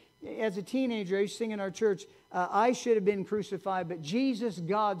morning, as a teenager, I used to sing in our church, I should have been crucified, but Jesus,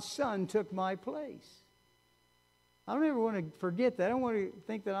 God's Son, took my place. I don't ever want to forget that. I don't want to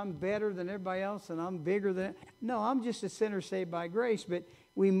think that I'm better than everybody else and I'm bigger than... No, I'm just a sinner saved by grace. But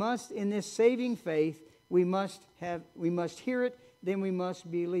we must, in this saving faith, we must hear it, then we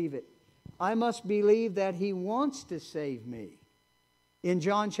must believe it. I must believe that He wants to save me. In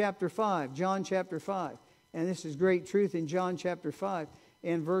John chapter 5, and this is great truth in John chapter 5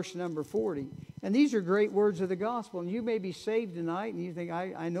 and verse number 40. And these are great words of the gospel. And you may be saved tonight and you think,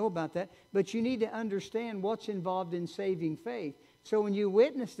 I know about that. But you need to understand what's involved in saving faith. So when you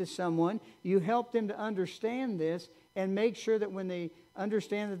witness to someone, you help them to understand this and make sure that when they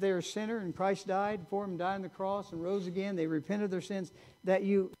understand that they're a sinner and Christ died for them, died on the cross and rose again, they repent of their sins, that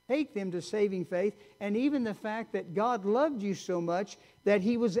you take them to saving faith. And even the fact that God loved you so much that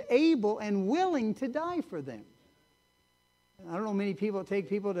He was able and willing to die for them. I don't know many people take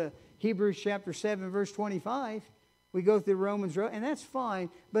people to Hebrews chapter 7 verse 25. We go through Romans Road, and that's fine.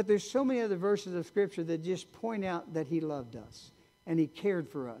 But there's so many other verses of Scripture that just point out that He loved us and He cared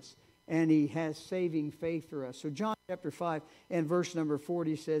for us. And He has saving faith for us. So John chapter 5 and verse number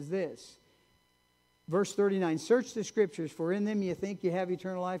 40 says this. Verse 39, search the Scriptures, for in them you think you have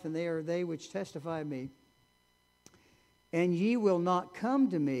eternal life, and they are they which testify of me. And ye will not come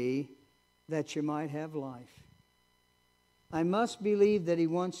to me that you might have life. I must believe that He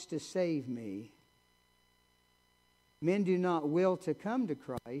wants to save me. Men do not will to come to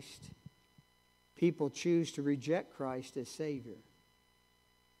Christ. People choose to reject Christ as Savior.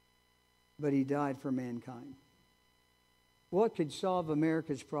 But He died for mankind. What could solve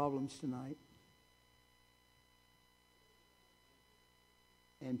America's problems tonight?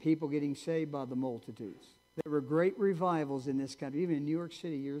 And people getting saved by the multitudes. There were great revivals in this country, even in New York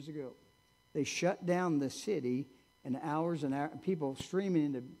City years ago. They shut down the city and hours and hours, people streaming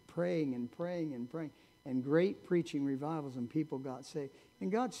into praying and praying and praying. And great preaching revivals, and people got saved.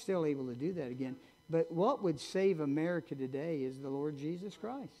 And God's still able to do that again. But what would save America today is the Lord Jesus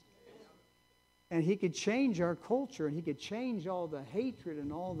Christ. And He could change our culture, and He could change all the hatred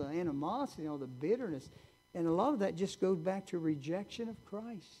and all the animosity and all the bitterness. And a lot of that just goes back to rejection of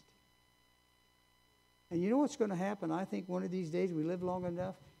Christ. And you know what's going to happen? I think one of these days, we live long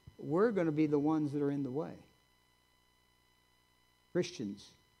enough, we're going to be the ones that are in the way.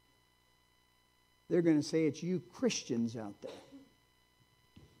 Christians. They're going to say it's you Christians out there.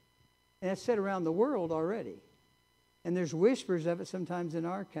 And that's said around the world already. And there's whispers of it sometimes in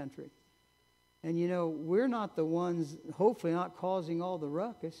our country. And you know, we're not the ones, hopefully not causing all the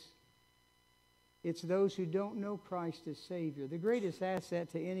ruckus. It's those who don't know Christ as Savior. The greatest asset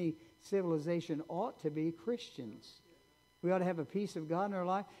to any civilization ought to be Christians. We ought to have a peace of God in our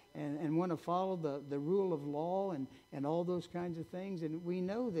life and want to follow the rule of law and all those kinds of things. And we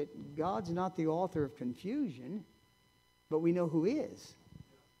know that God's not the author of confusion, but we know who is.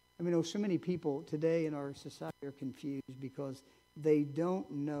 I mean, so many people today in our society are confused because they don't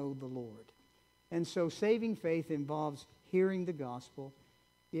know the Lord. And so saving faith involves hearing the gospel.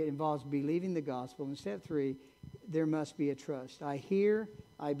 It involves believing the gospel. And step 3, there must be a trust. I hear,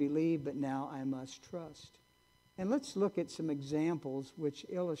 I believe, but now I must trust. And let's look at some examples which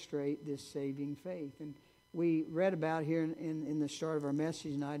illustrate this saving faith. And we read about here in the start of our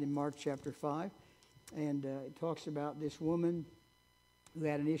message tonight in Mark chapter 5. And it talks about this woman who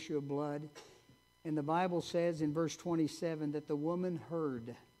had an issue of blood. And the Bible says in verse 27 that the woman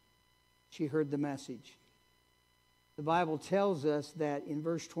heard. She heard the message. The Bible tells us that in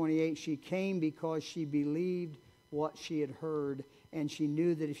verse 28, she came because she believed what she had heard, and she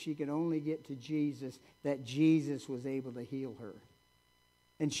knew that if she could only get to Jesus, that Jesus was able to heal her.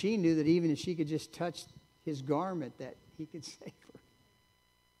 And she knew that even if she could just touch his garment, that he could save her.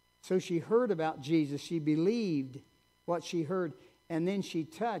 So she heard about Jesus. She believed what she heard, and then she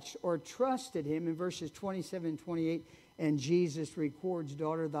touched or trusted him in verses 27 and 28. And Jesus records,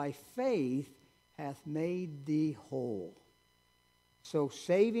 "Daughter, thy faith hath made thee whole." So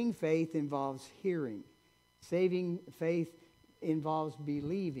saving faith involves hearing. Saving faith involves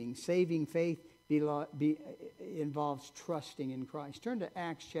believing. Saving faith involves trusting in Christ. Turn to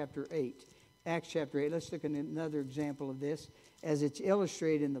Acts chapter 8. Acts chapter 8. Let's look at another example of this as it's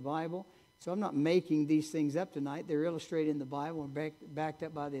illustrated in the Bible. So I'm not making these things up tonight. They're illustrated in the Bible and backed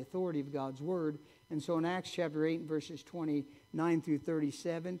up by the authority of God's Word. And so in Acts chapter 8, verses 29 through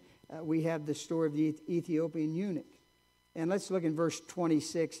 37, we have the story of the Ethiopian eunuch. And let's look in verse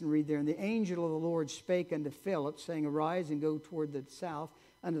 26 and read there. "And the angel of the Lord spake unto Philip, saying, Arise and go toward the south,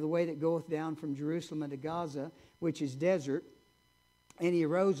 unto the way that goeth down from Jerusalem unto Gaza, which is desert. And he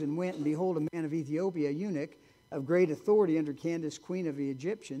arose and went, and behold, a man of Ethiopia, a eunuch, of great authority under Candace, queen of the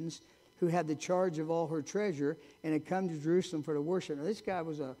Egyptians, who had the charge of all her treasure, and had come to Jerusalem for to worship." Now, this guy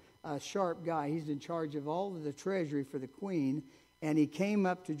was a sharp guy. He's in charge of all of the treasury for the queen, and he came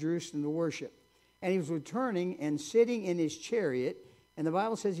up to Jerusalem to worship. And he was returning and sitting in his chariot, and the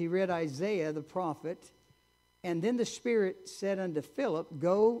Bible says he read Isaiah the prophet. And then the Spirit said unto Philip,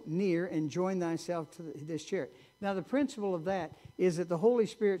 "Go near and join thyself to this chariot." Now, the principle of that is that the Holy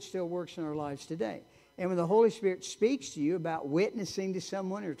Spirit still works in our lives today. And when the Holy Spirit speaks to you about witnessing to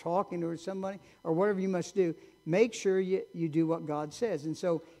someone or talking to somebody or whatever you must do, make sure you do what God says. And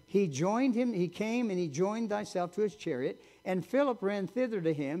so he joined him. He came and he joined thyself to his chariot. And Philip ran thither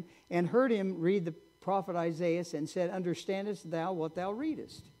to him and heard him read the prophet Isaiah and said, "Understandest thou what thou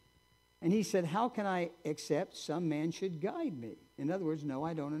readest?" And he said, "How can I accept some man should guide me?" In other words, no,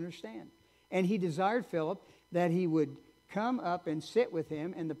 I don't understand. And he desired Philip that he would come up and sit with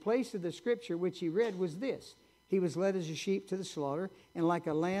him. And the place of the scripture which he read was this: "He was led as a sheep to the slaughter, and like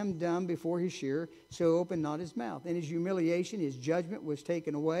a lamb dumb before his shearer, so opened not his mouth. In his humiliation his judgment was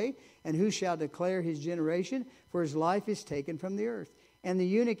taken away. And who shall declare his generation? For his life is taken from the earth." And the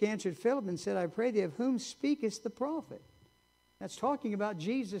eunuch answered Philip and said, "I pray thee, of whom speakest the prophet?" That's talking about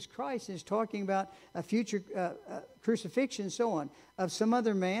Jesus Christ. And it's talking about a future crucifixion and so on of some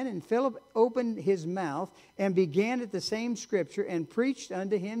other man. And Philip opened his mouth and began at the same scripture and preached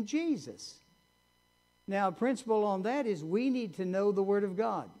unto him Jesus. Now, a principle on that is we need to know the Word of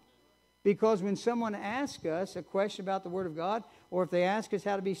God. Because when someone asks us a question about the Word of God, or if they ask us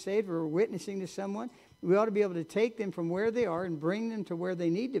how to be saved, or we're witnessing to someone, we ought to be able to take them from where they are and bring them to where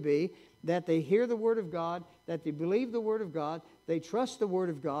they need to be, that they hear the Word of God, that they believe the Word of God, they trust the Word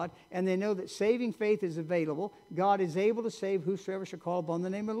of God, and they know that saving faith is available. God is able to save whosoever shall call upon the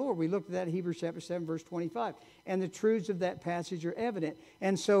name of the Lord. We looked at that in Hebrews chapter 7, verse 25. And the truths of that passage are evident.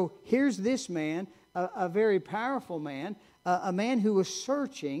 And so here's this man, a very powerful man, a man who was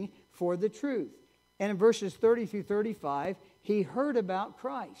searching for the truth. And in verses 30 through 35, he heard about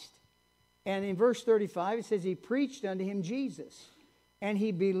Christ. And in verse 35, it says he preached unto him Jesus. And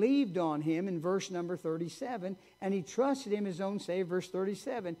he believed on him in verse number 37. And he trusted him his own Savior, verse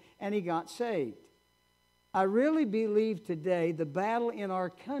 37. And he got saved. I really believe today the battle in our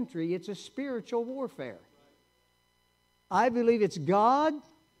country, it's a spiritual warfare. I believe it's God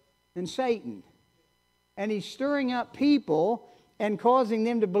and Satan. And he's stirring up people and causing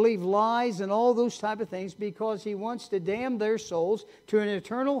them to believe lies and all those type of things because he wants to damn their souls to an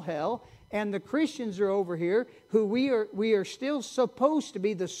eternal hell. And the Christians are over here who we are still supposed to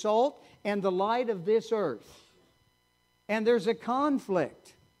be the salt and the light of this earth. And there's a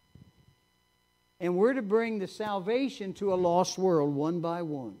conflict. And we're to bring the salvation to a lost world one by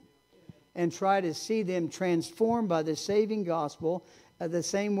one. And try to see them transformed by the saving gospel the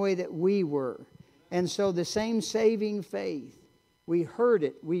same way that we were. And so the same saving faith. We heard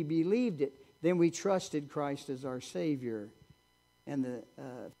it, we believed it, then we trusted Christ as our Savior. And the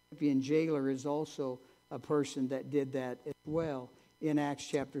Philippian jailer is also a person that did that as well in Acts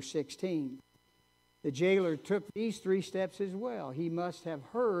chapter 16. The jailer took these three steps as well. He must have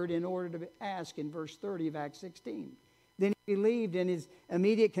heard in order to ask in verse 30 of Acts 16. Then he believed, in his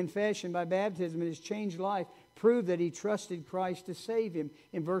immediate confession by baptism and his changed life proved that he trusted Christ to save him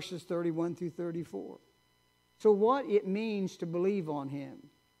in verses 31 through 34. So what it means to believe on him.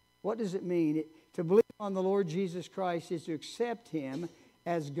 What does it mean? To believe on the Lord Jesus Christ is to accept him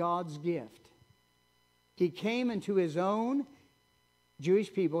as God's gift. He came into his own,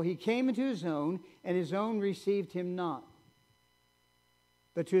 Jewish people, he came into his own, and his own received him not.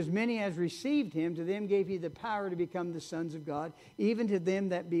 But to as many as received him, to them gave he the power to become the sons of God, even to them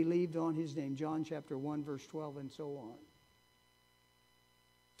that believed on his name. John chapter 1, verse 12, and so on.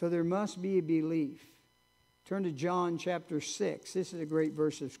 So there must be a belief. Turn to John chapter 6. This is a great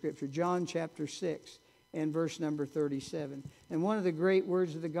verse of Scripture. John chapter 6 and verse number 37. And one of the great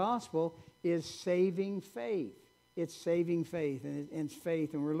words of the gospel is saving faith. It's saving faith, and it's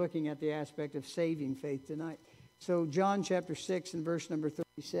faith. And we're looking at the aspect of saving faith tonight. So John chapter 6 and verse number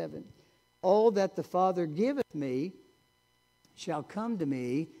 37. All that the Father giveth me shall come to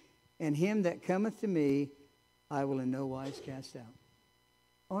me, and him that cometh to me I will in no wise cast out.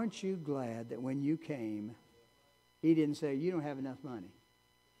 Aren't you glad that when you came, he didn't say, you don't have enough money?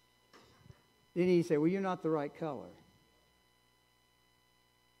 Didn't he say, well, you're not the right color?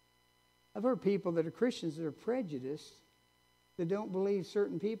 I've heard people that are Christians that are prejudiced, that don't believe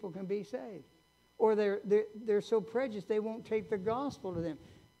certain people can be saved. Or they're so prejudiced they won't take the gospel to them.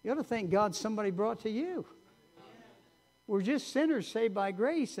 You ought to thank God somebody brought to you. We're just sinners saved by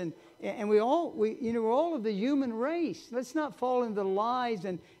grace, and we're all of the human race. Let's not fall into the lies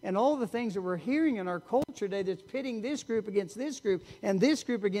and all the things that we're hearing in our culture today that's pitting this group against this group, and this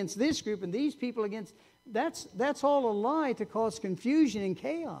group against this group, and these people against. That's all a lie to cause confusion and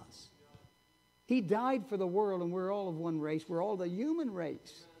chaos. He died for the world, and we're all of one race. We're all the human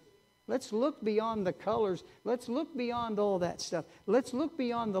race. Let's look beyond the colors. Let's look beyond all that stuff. Let's look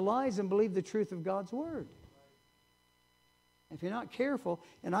beyond the lies and believe the truth of God's Word. If you're not careful,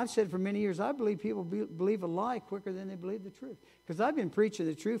 and I've said for many years, I believe people believe a lie quicker than they believe the truth. Because I've been preaching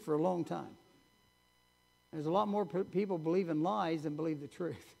the truth for a long time. There's a lot more people believe in lies than believe the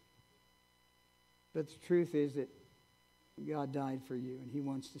truth. But the truth is that God died for you, and He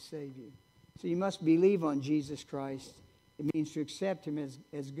wants to save you. So you must believe on Jesus Christ. It means to accept Him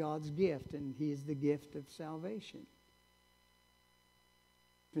as God's gift, and He is the gift of salvation.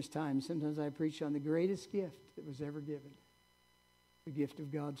 This time, sometimes I preach on the greatest gift that was ever given. The gift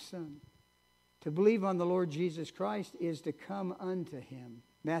of God's Son. To believe on the Lord Jesus Christ is to come unto Him.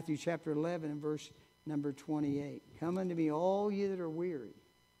 Matthew chapter 11 and verse number 28. Come unto me, all ye that are weary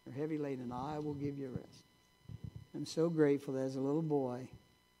or heavy laden, and I will give you rest. I'm so grateful that as a little boy,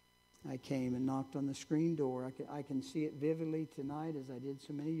 I came and knocked on the screen door. I can see it vividly tonight as I did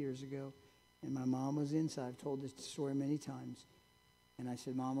so many years ago. And my mom was inside. I've told this story many times. And I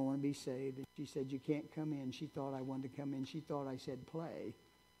said, Mom, I want to be saved. And she said, you can't come in. She thought I wanted to come in. She thought I said play.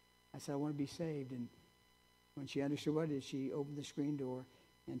 I said, I want to be saved. And when she understood what it is, she opened the screen door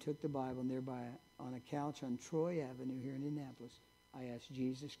and took the Bible. And there on a couch on Troy Avenue here in Indianapolis, I asked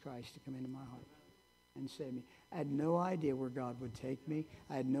Jesus Christ to come into my heart and save me. I had no idea where God would take me.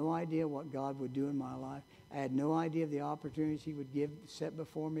 I had no idea what God would do in my life. I had no idea of the opportunities He would set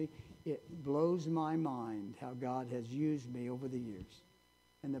before me. It blows my mind how God has used me over the years.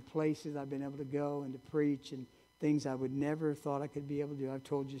 And the places I've been able to go and to preach and things I would never have thought I could be able to do. I've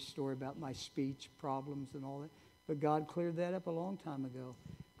told you a story about my speech problems and all that. But God cleared that up a long time ago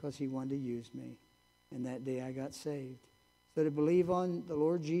because He wanted to use me. And that day I got saved. So to believe on the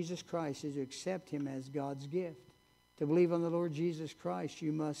Lord Jesus Christ is to accept Him as God's gift. To believe on the Lord Jesus Christ,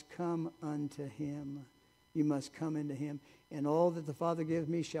 you must come unto Him. You must come into Him. And all that the Father giveth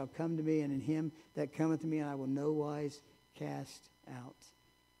me shall come to me, and in Him that cometh to me I will no wise cast out.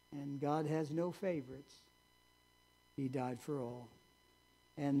 And God has no favorites. He died for all.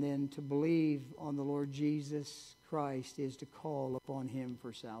 And then to believe on the Lord Jesus Christ is to call upon Him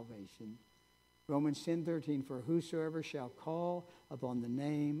for salvation. Romans 10:13, for whosoever shall call upon the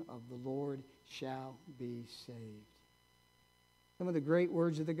name of the Lord shall be saved. Some of the great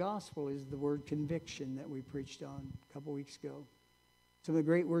words of the gospel is the word conviction that we preached on a couple weeks ago. Some of the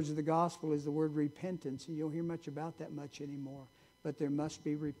great words of the gospel is the word repentance. And you don't hear much about that much anymore. But there must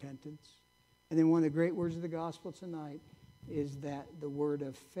be repentance. And then one of the great words of the gospel tonight is that the word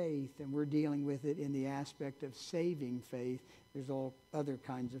of faith, and we're dealing with it in the aspect of saving faith. There's all other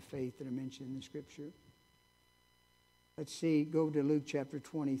kinds of faith that are mentioned in the Scripture. Let's see, go to Luke chapter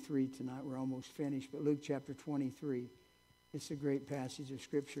 23 tonight. We're almost finished, but Luke chapter 23. It's a great passage of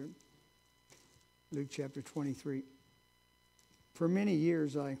Scripture. Luke chapter 23. For many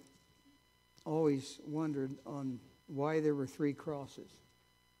years, I always wondered on why there were 3 crosses.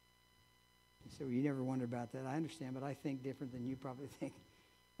 I said, well, you never wondered about that. I understand, but I think different than you probably think.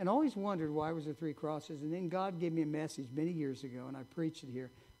 And I always wondered why was there 3 crosses. And then God gave me a message many years ago, and I preached it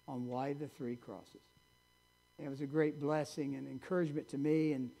here on why the 3 crosses. And it was a great blessing and encouragement to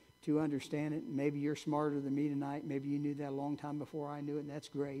me and to understand it. Maybe you're smarter than me tonight. Maybe you knew that a long time before I knew it, and that's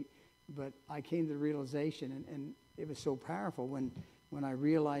great. But I came to the realization, and it was so powerful when I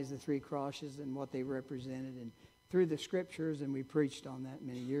realized the three crosses and what they represented, and through the scriptures, and we preached on that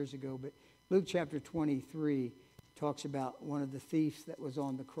many years ago. But Luke chapter 23 talks about one of the thieves that was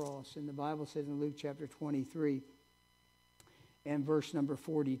on the cross. And the Bible says in Luke chapter 23 and verse number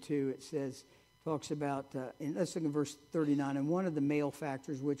 42, it says, talks about, and let's look at verse 39, and one of the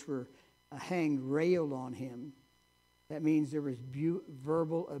malefactors which were hanged railed on him. That means there was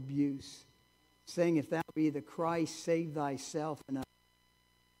verbal abuse, saying, if thou be the Christ, save thyself and us.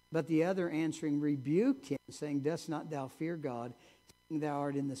 But the other answering rebuked him, saying, dost not thou fear God, seeing thou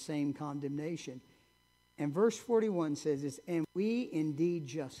art in the same condemnation? And verse 41 says this, and we indeed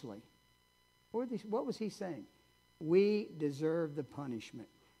justly. What was he saying? We deserve the punishment.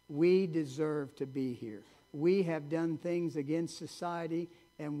 We deserve to be here. We have done things against society,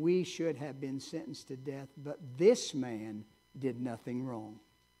 and we should have been sentenced to death. But this man did nothing wrong.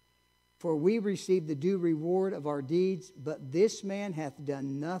 For we received the due reward of our deeds, but this man hath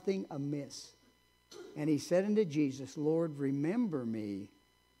done nothing amiss. And he said unto Jesus, Lord, remember me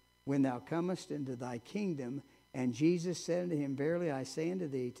when thou comest into thy kingdom. And Jesus said unto him, verily I say unto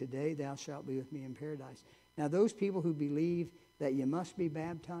thee, today thou shalt be with me in paradise. Now those people who believe that you must be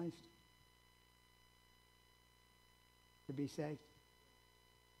baptized to be saved,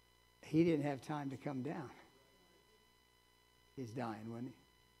 he didn't have time to come down. He's dying, wasn't he?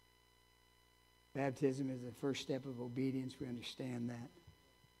 Baptism is the first step of obedience. We understand that.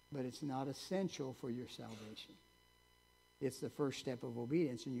 But it's not essential for your salvation. It's the first step of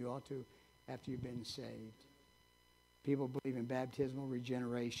obedience, and you ought to after you've been saved. People believe in baptismal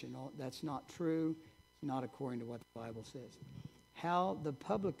regeneration. That's not true. It's not according to what the Bible says. How the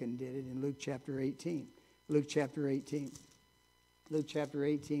publican did it in Luke chapter 18. Luke chapter 18. Luke chapter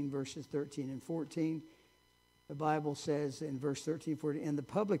 18, verses 13 and 14. The Bible says in verse 13, 14, and the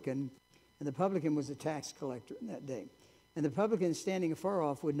publican was a tax collector in that day. And the publican, standing afar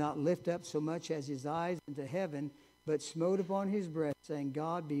off, would not lift up so much as his eyes into heaven, but smote upon his breast, saying,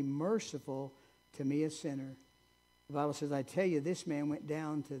 God, be merciful to me, a sinner. The Bible says, I tell you, this man went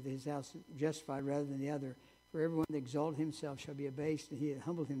down to his house justified rather than the other. For everyone that exalted himself shall be abased, and he that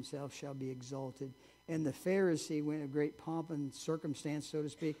humbled himself shall be exalted. And the Pharisee went of great pomp and circumstance, so to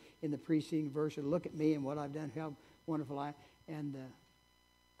speak, in the preceding verse. Look at me and what I've done, how wonderful I am. And the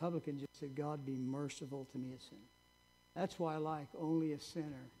publican just said, God, be merciful to me, a sinner. That's why I like only a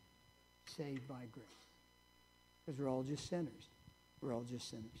sinner saved by grace. Because we're all just sinners. We're all just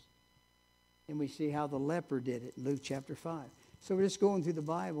sinners. And we see how the leper did it in Luke chapter 5. So we're just going through the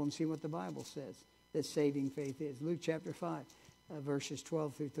Bible and see what the Bible says that saving faith is. Luke chapter 5, verses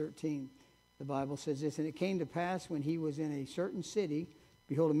 12 through 13. The Bible says this, and it came to pass when he was in a certain city,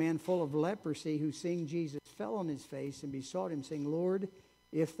 behold, a man full of leprosy, who seeing Jesus fell on his face and besought him, saying, Lord,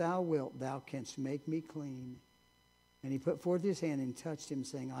 if thou wilt, thou canst make me clean. And he put forth his hand and touched him,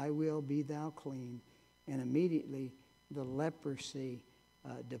 saying, I will, be thou clean. And immediately the leprosy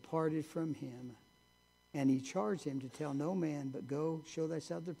departed from him. And he charged him to tell no man, but go, show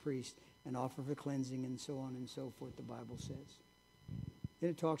thyself to the priest, and offer for cleansing, and so on and so forth, the Bible says. Then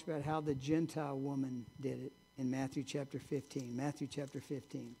it talks about how the Gentile woman did it in Matthew chapter 15. Matthew chapter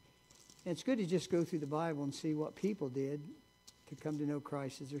 15. And it's good to just go through the Bible and see what people did to come to know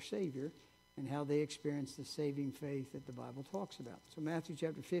Christ as their Savior, and how they experienced the saving faith that the Bible talks about. So Matthew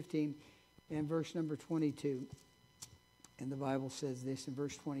chapter 15 and verse number 22. And the Bible says this in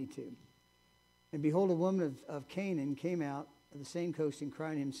verse 22. And behold, a woman of Canaan came out of the same coast and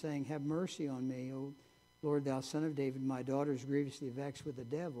cried to him, saying, have mercy on me, O Lord, thou son of David. My daughter is grievously vexed with the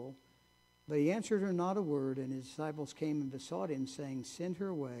devil. But he answered her not a word, and his disciples came and besought him, saying, send her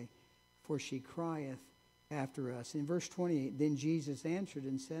away, for she crieth after us. In verse 28, then Jesus answered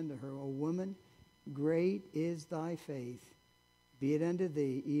and said to her, O woman, great is thy faith. Be it unto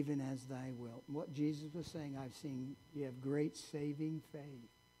thee even as thy wilt. What Jesus was saying, I've seen you have great saving faith.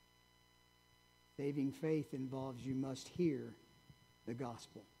 Saving faith involves you must hear the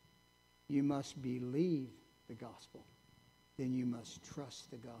gospel. You must believe the gospel. Then you must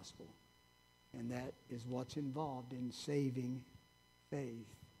trust the gospel. And that is what's involved in saving faith.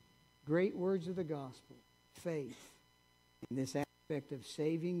 Great words of the gospel. Faith. In this aspect of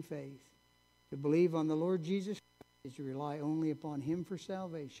saving faith. To believe on the Lord Jesus Christ is to rely only upon him for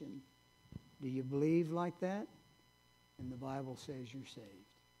salvation. Do you believe like that? And the Bible says you're saved.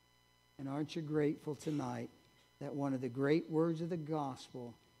 And aren't you grateful tonight that one of the great words of the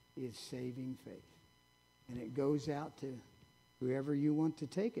gospel is saving faith? And it goes out to whoever you want to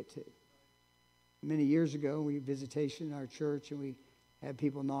take it to. Many years ago, we had visitation in our church, and we had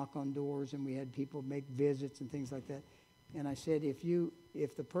people knock on doors, and we had people make visits and things like that. And I said,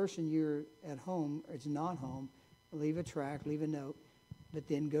 if the person you're at home is not home, leave a tract, leave a note, but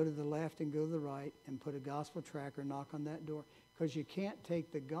then go to the left and go to the right and put a gospel tract or knock on that door, because you can't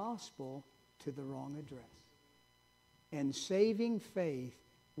take the gospel to the wrong address. And saving faith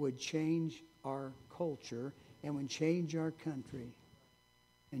would change our culture and would change our country.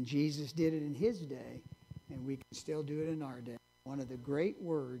 And Jesus did it in his day, and we can still do it in our day. One of the great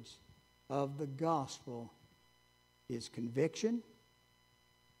words of the gospel is conviction,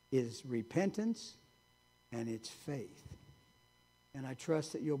 is repentance, and it's faith. And I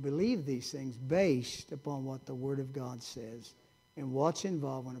trust that you'll believe these things based upon what the Word of God says and what's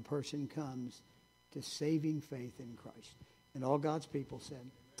involved when a person comes to saving faith in Christ. And all God's people said,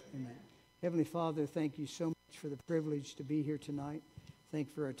 amen. Heavenly Father, thank you so much for the privilege to be here tonight. Thank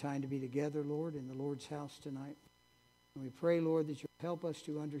you for our time to be together, Lord, in the Lord's house tonight. And we pray, Lord, that you'll help us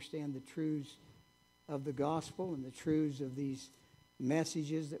to understand the truths of the gospel and the truths of these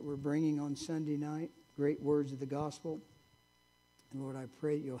messages that we're bringing on Sunday night, great words of the gospel. And Lord, I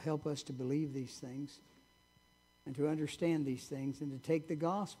pray that you'll help us to believe these things and to understand these things and to take the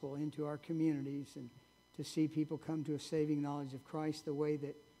gospel into our communities and to see people come to a saving knowledge of Christ the way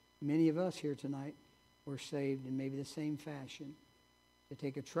that many of us here tonight were saved in maybe the same fashion. To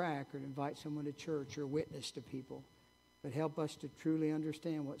take a tract or to invite someone to church or witness to people. But help us to truly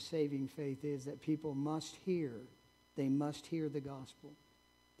understand what saving faith is, that people must hear. They must hear the gospel.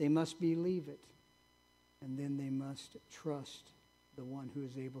 They must believe it. And then they must trust the one who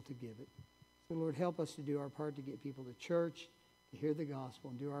is able to give it. So Lord, help us to do our part to get people to church, to hear the gospel,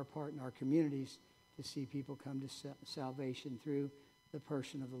 and do our part in our communities to see people come to salvation through the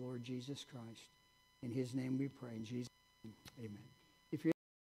person of the Lord Jesus Christ. In his name we pray. In Jesus' name, amen.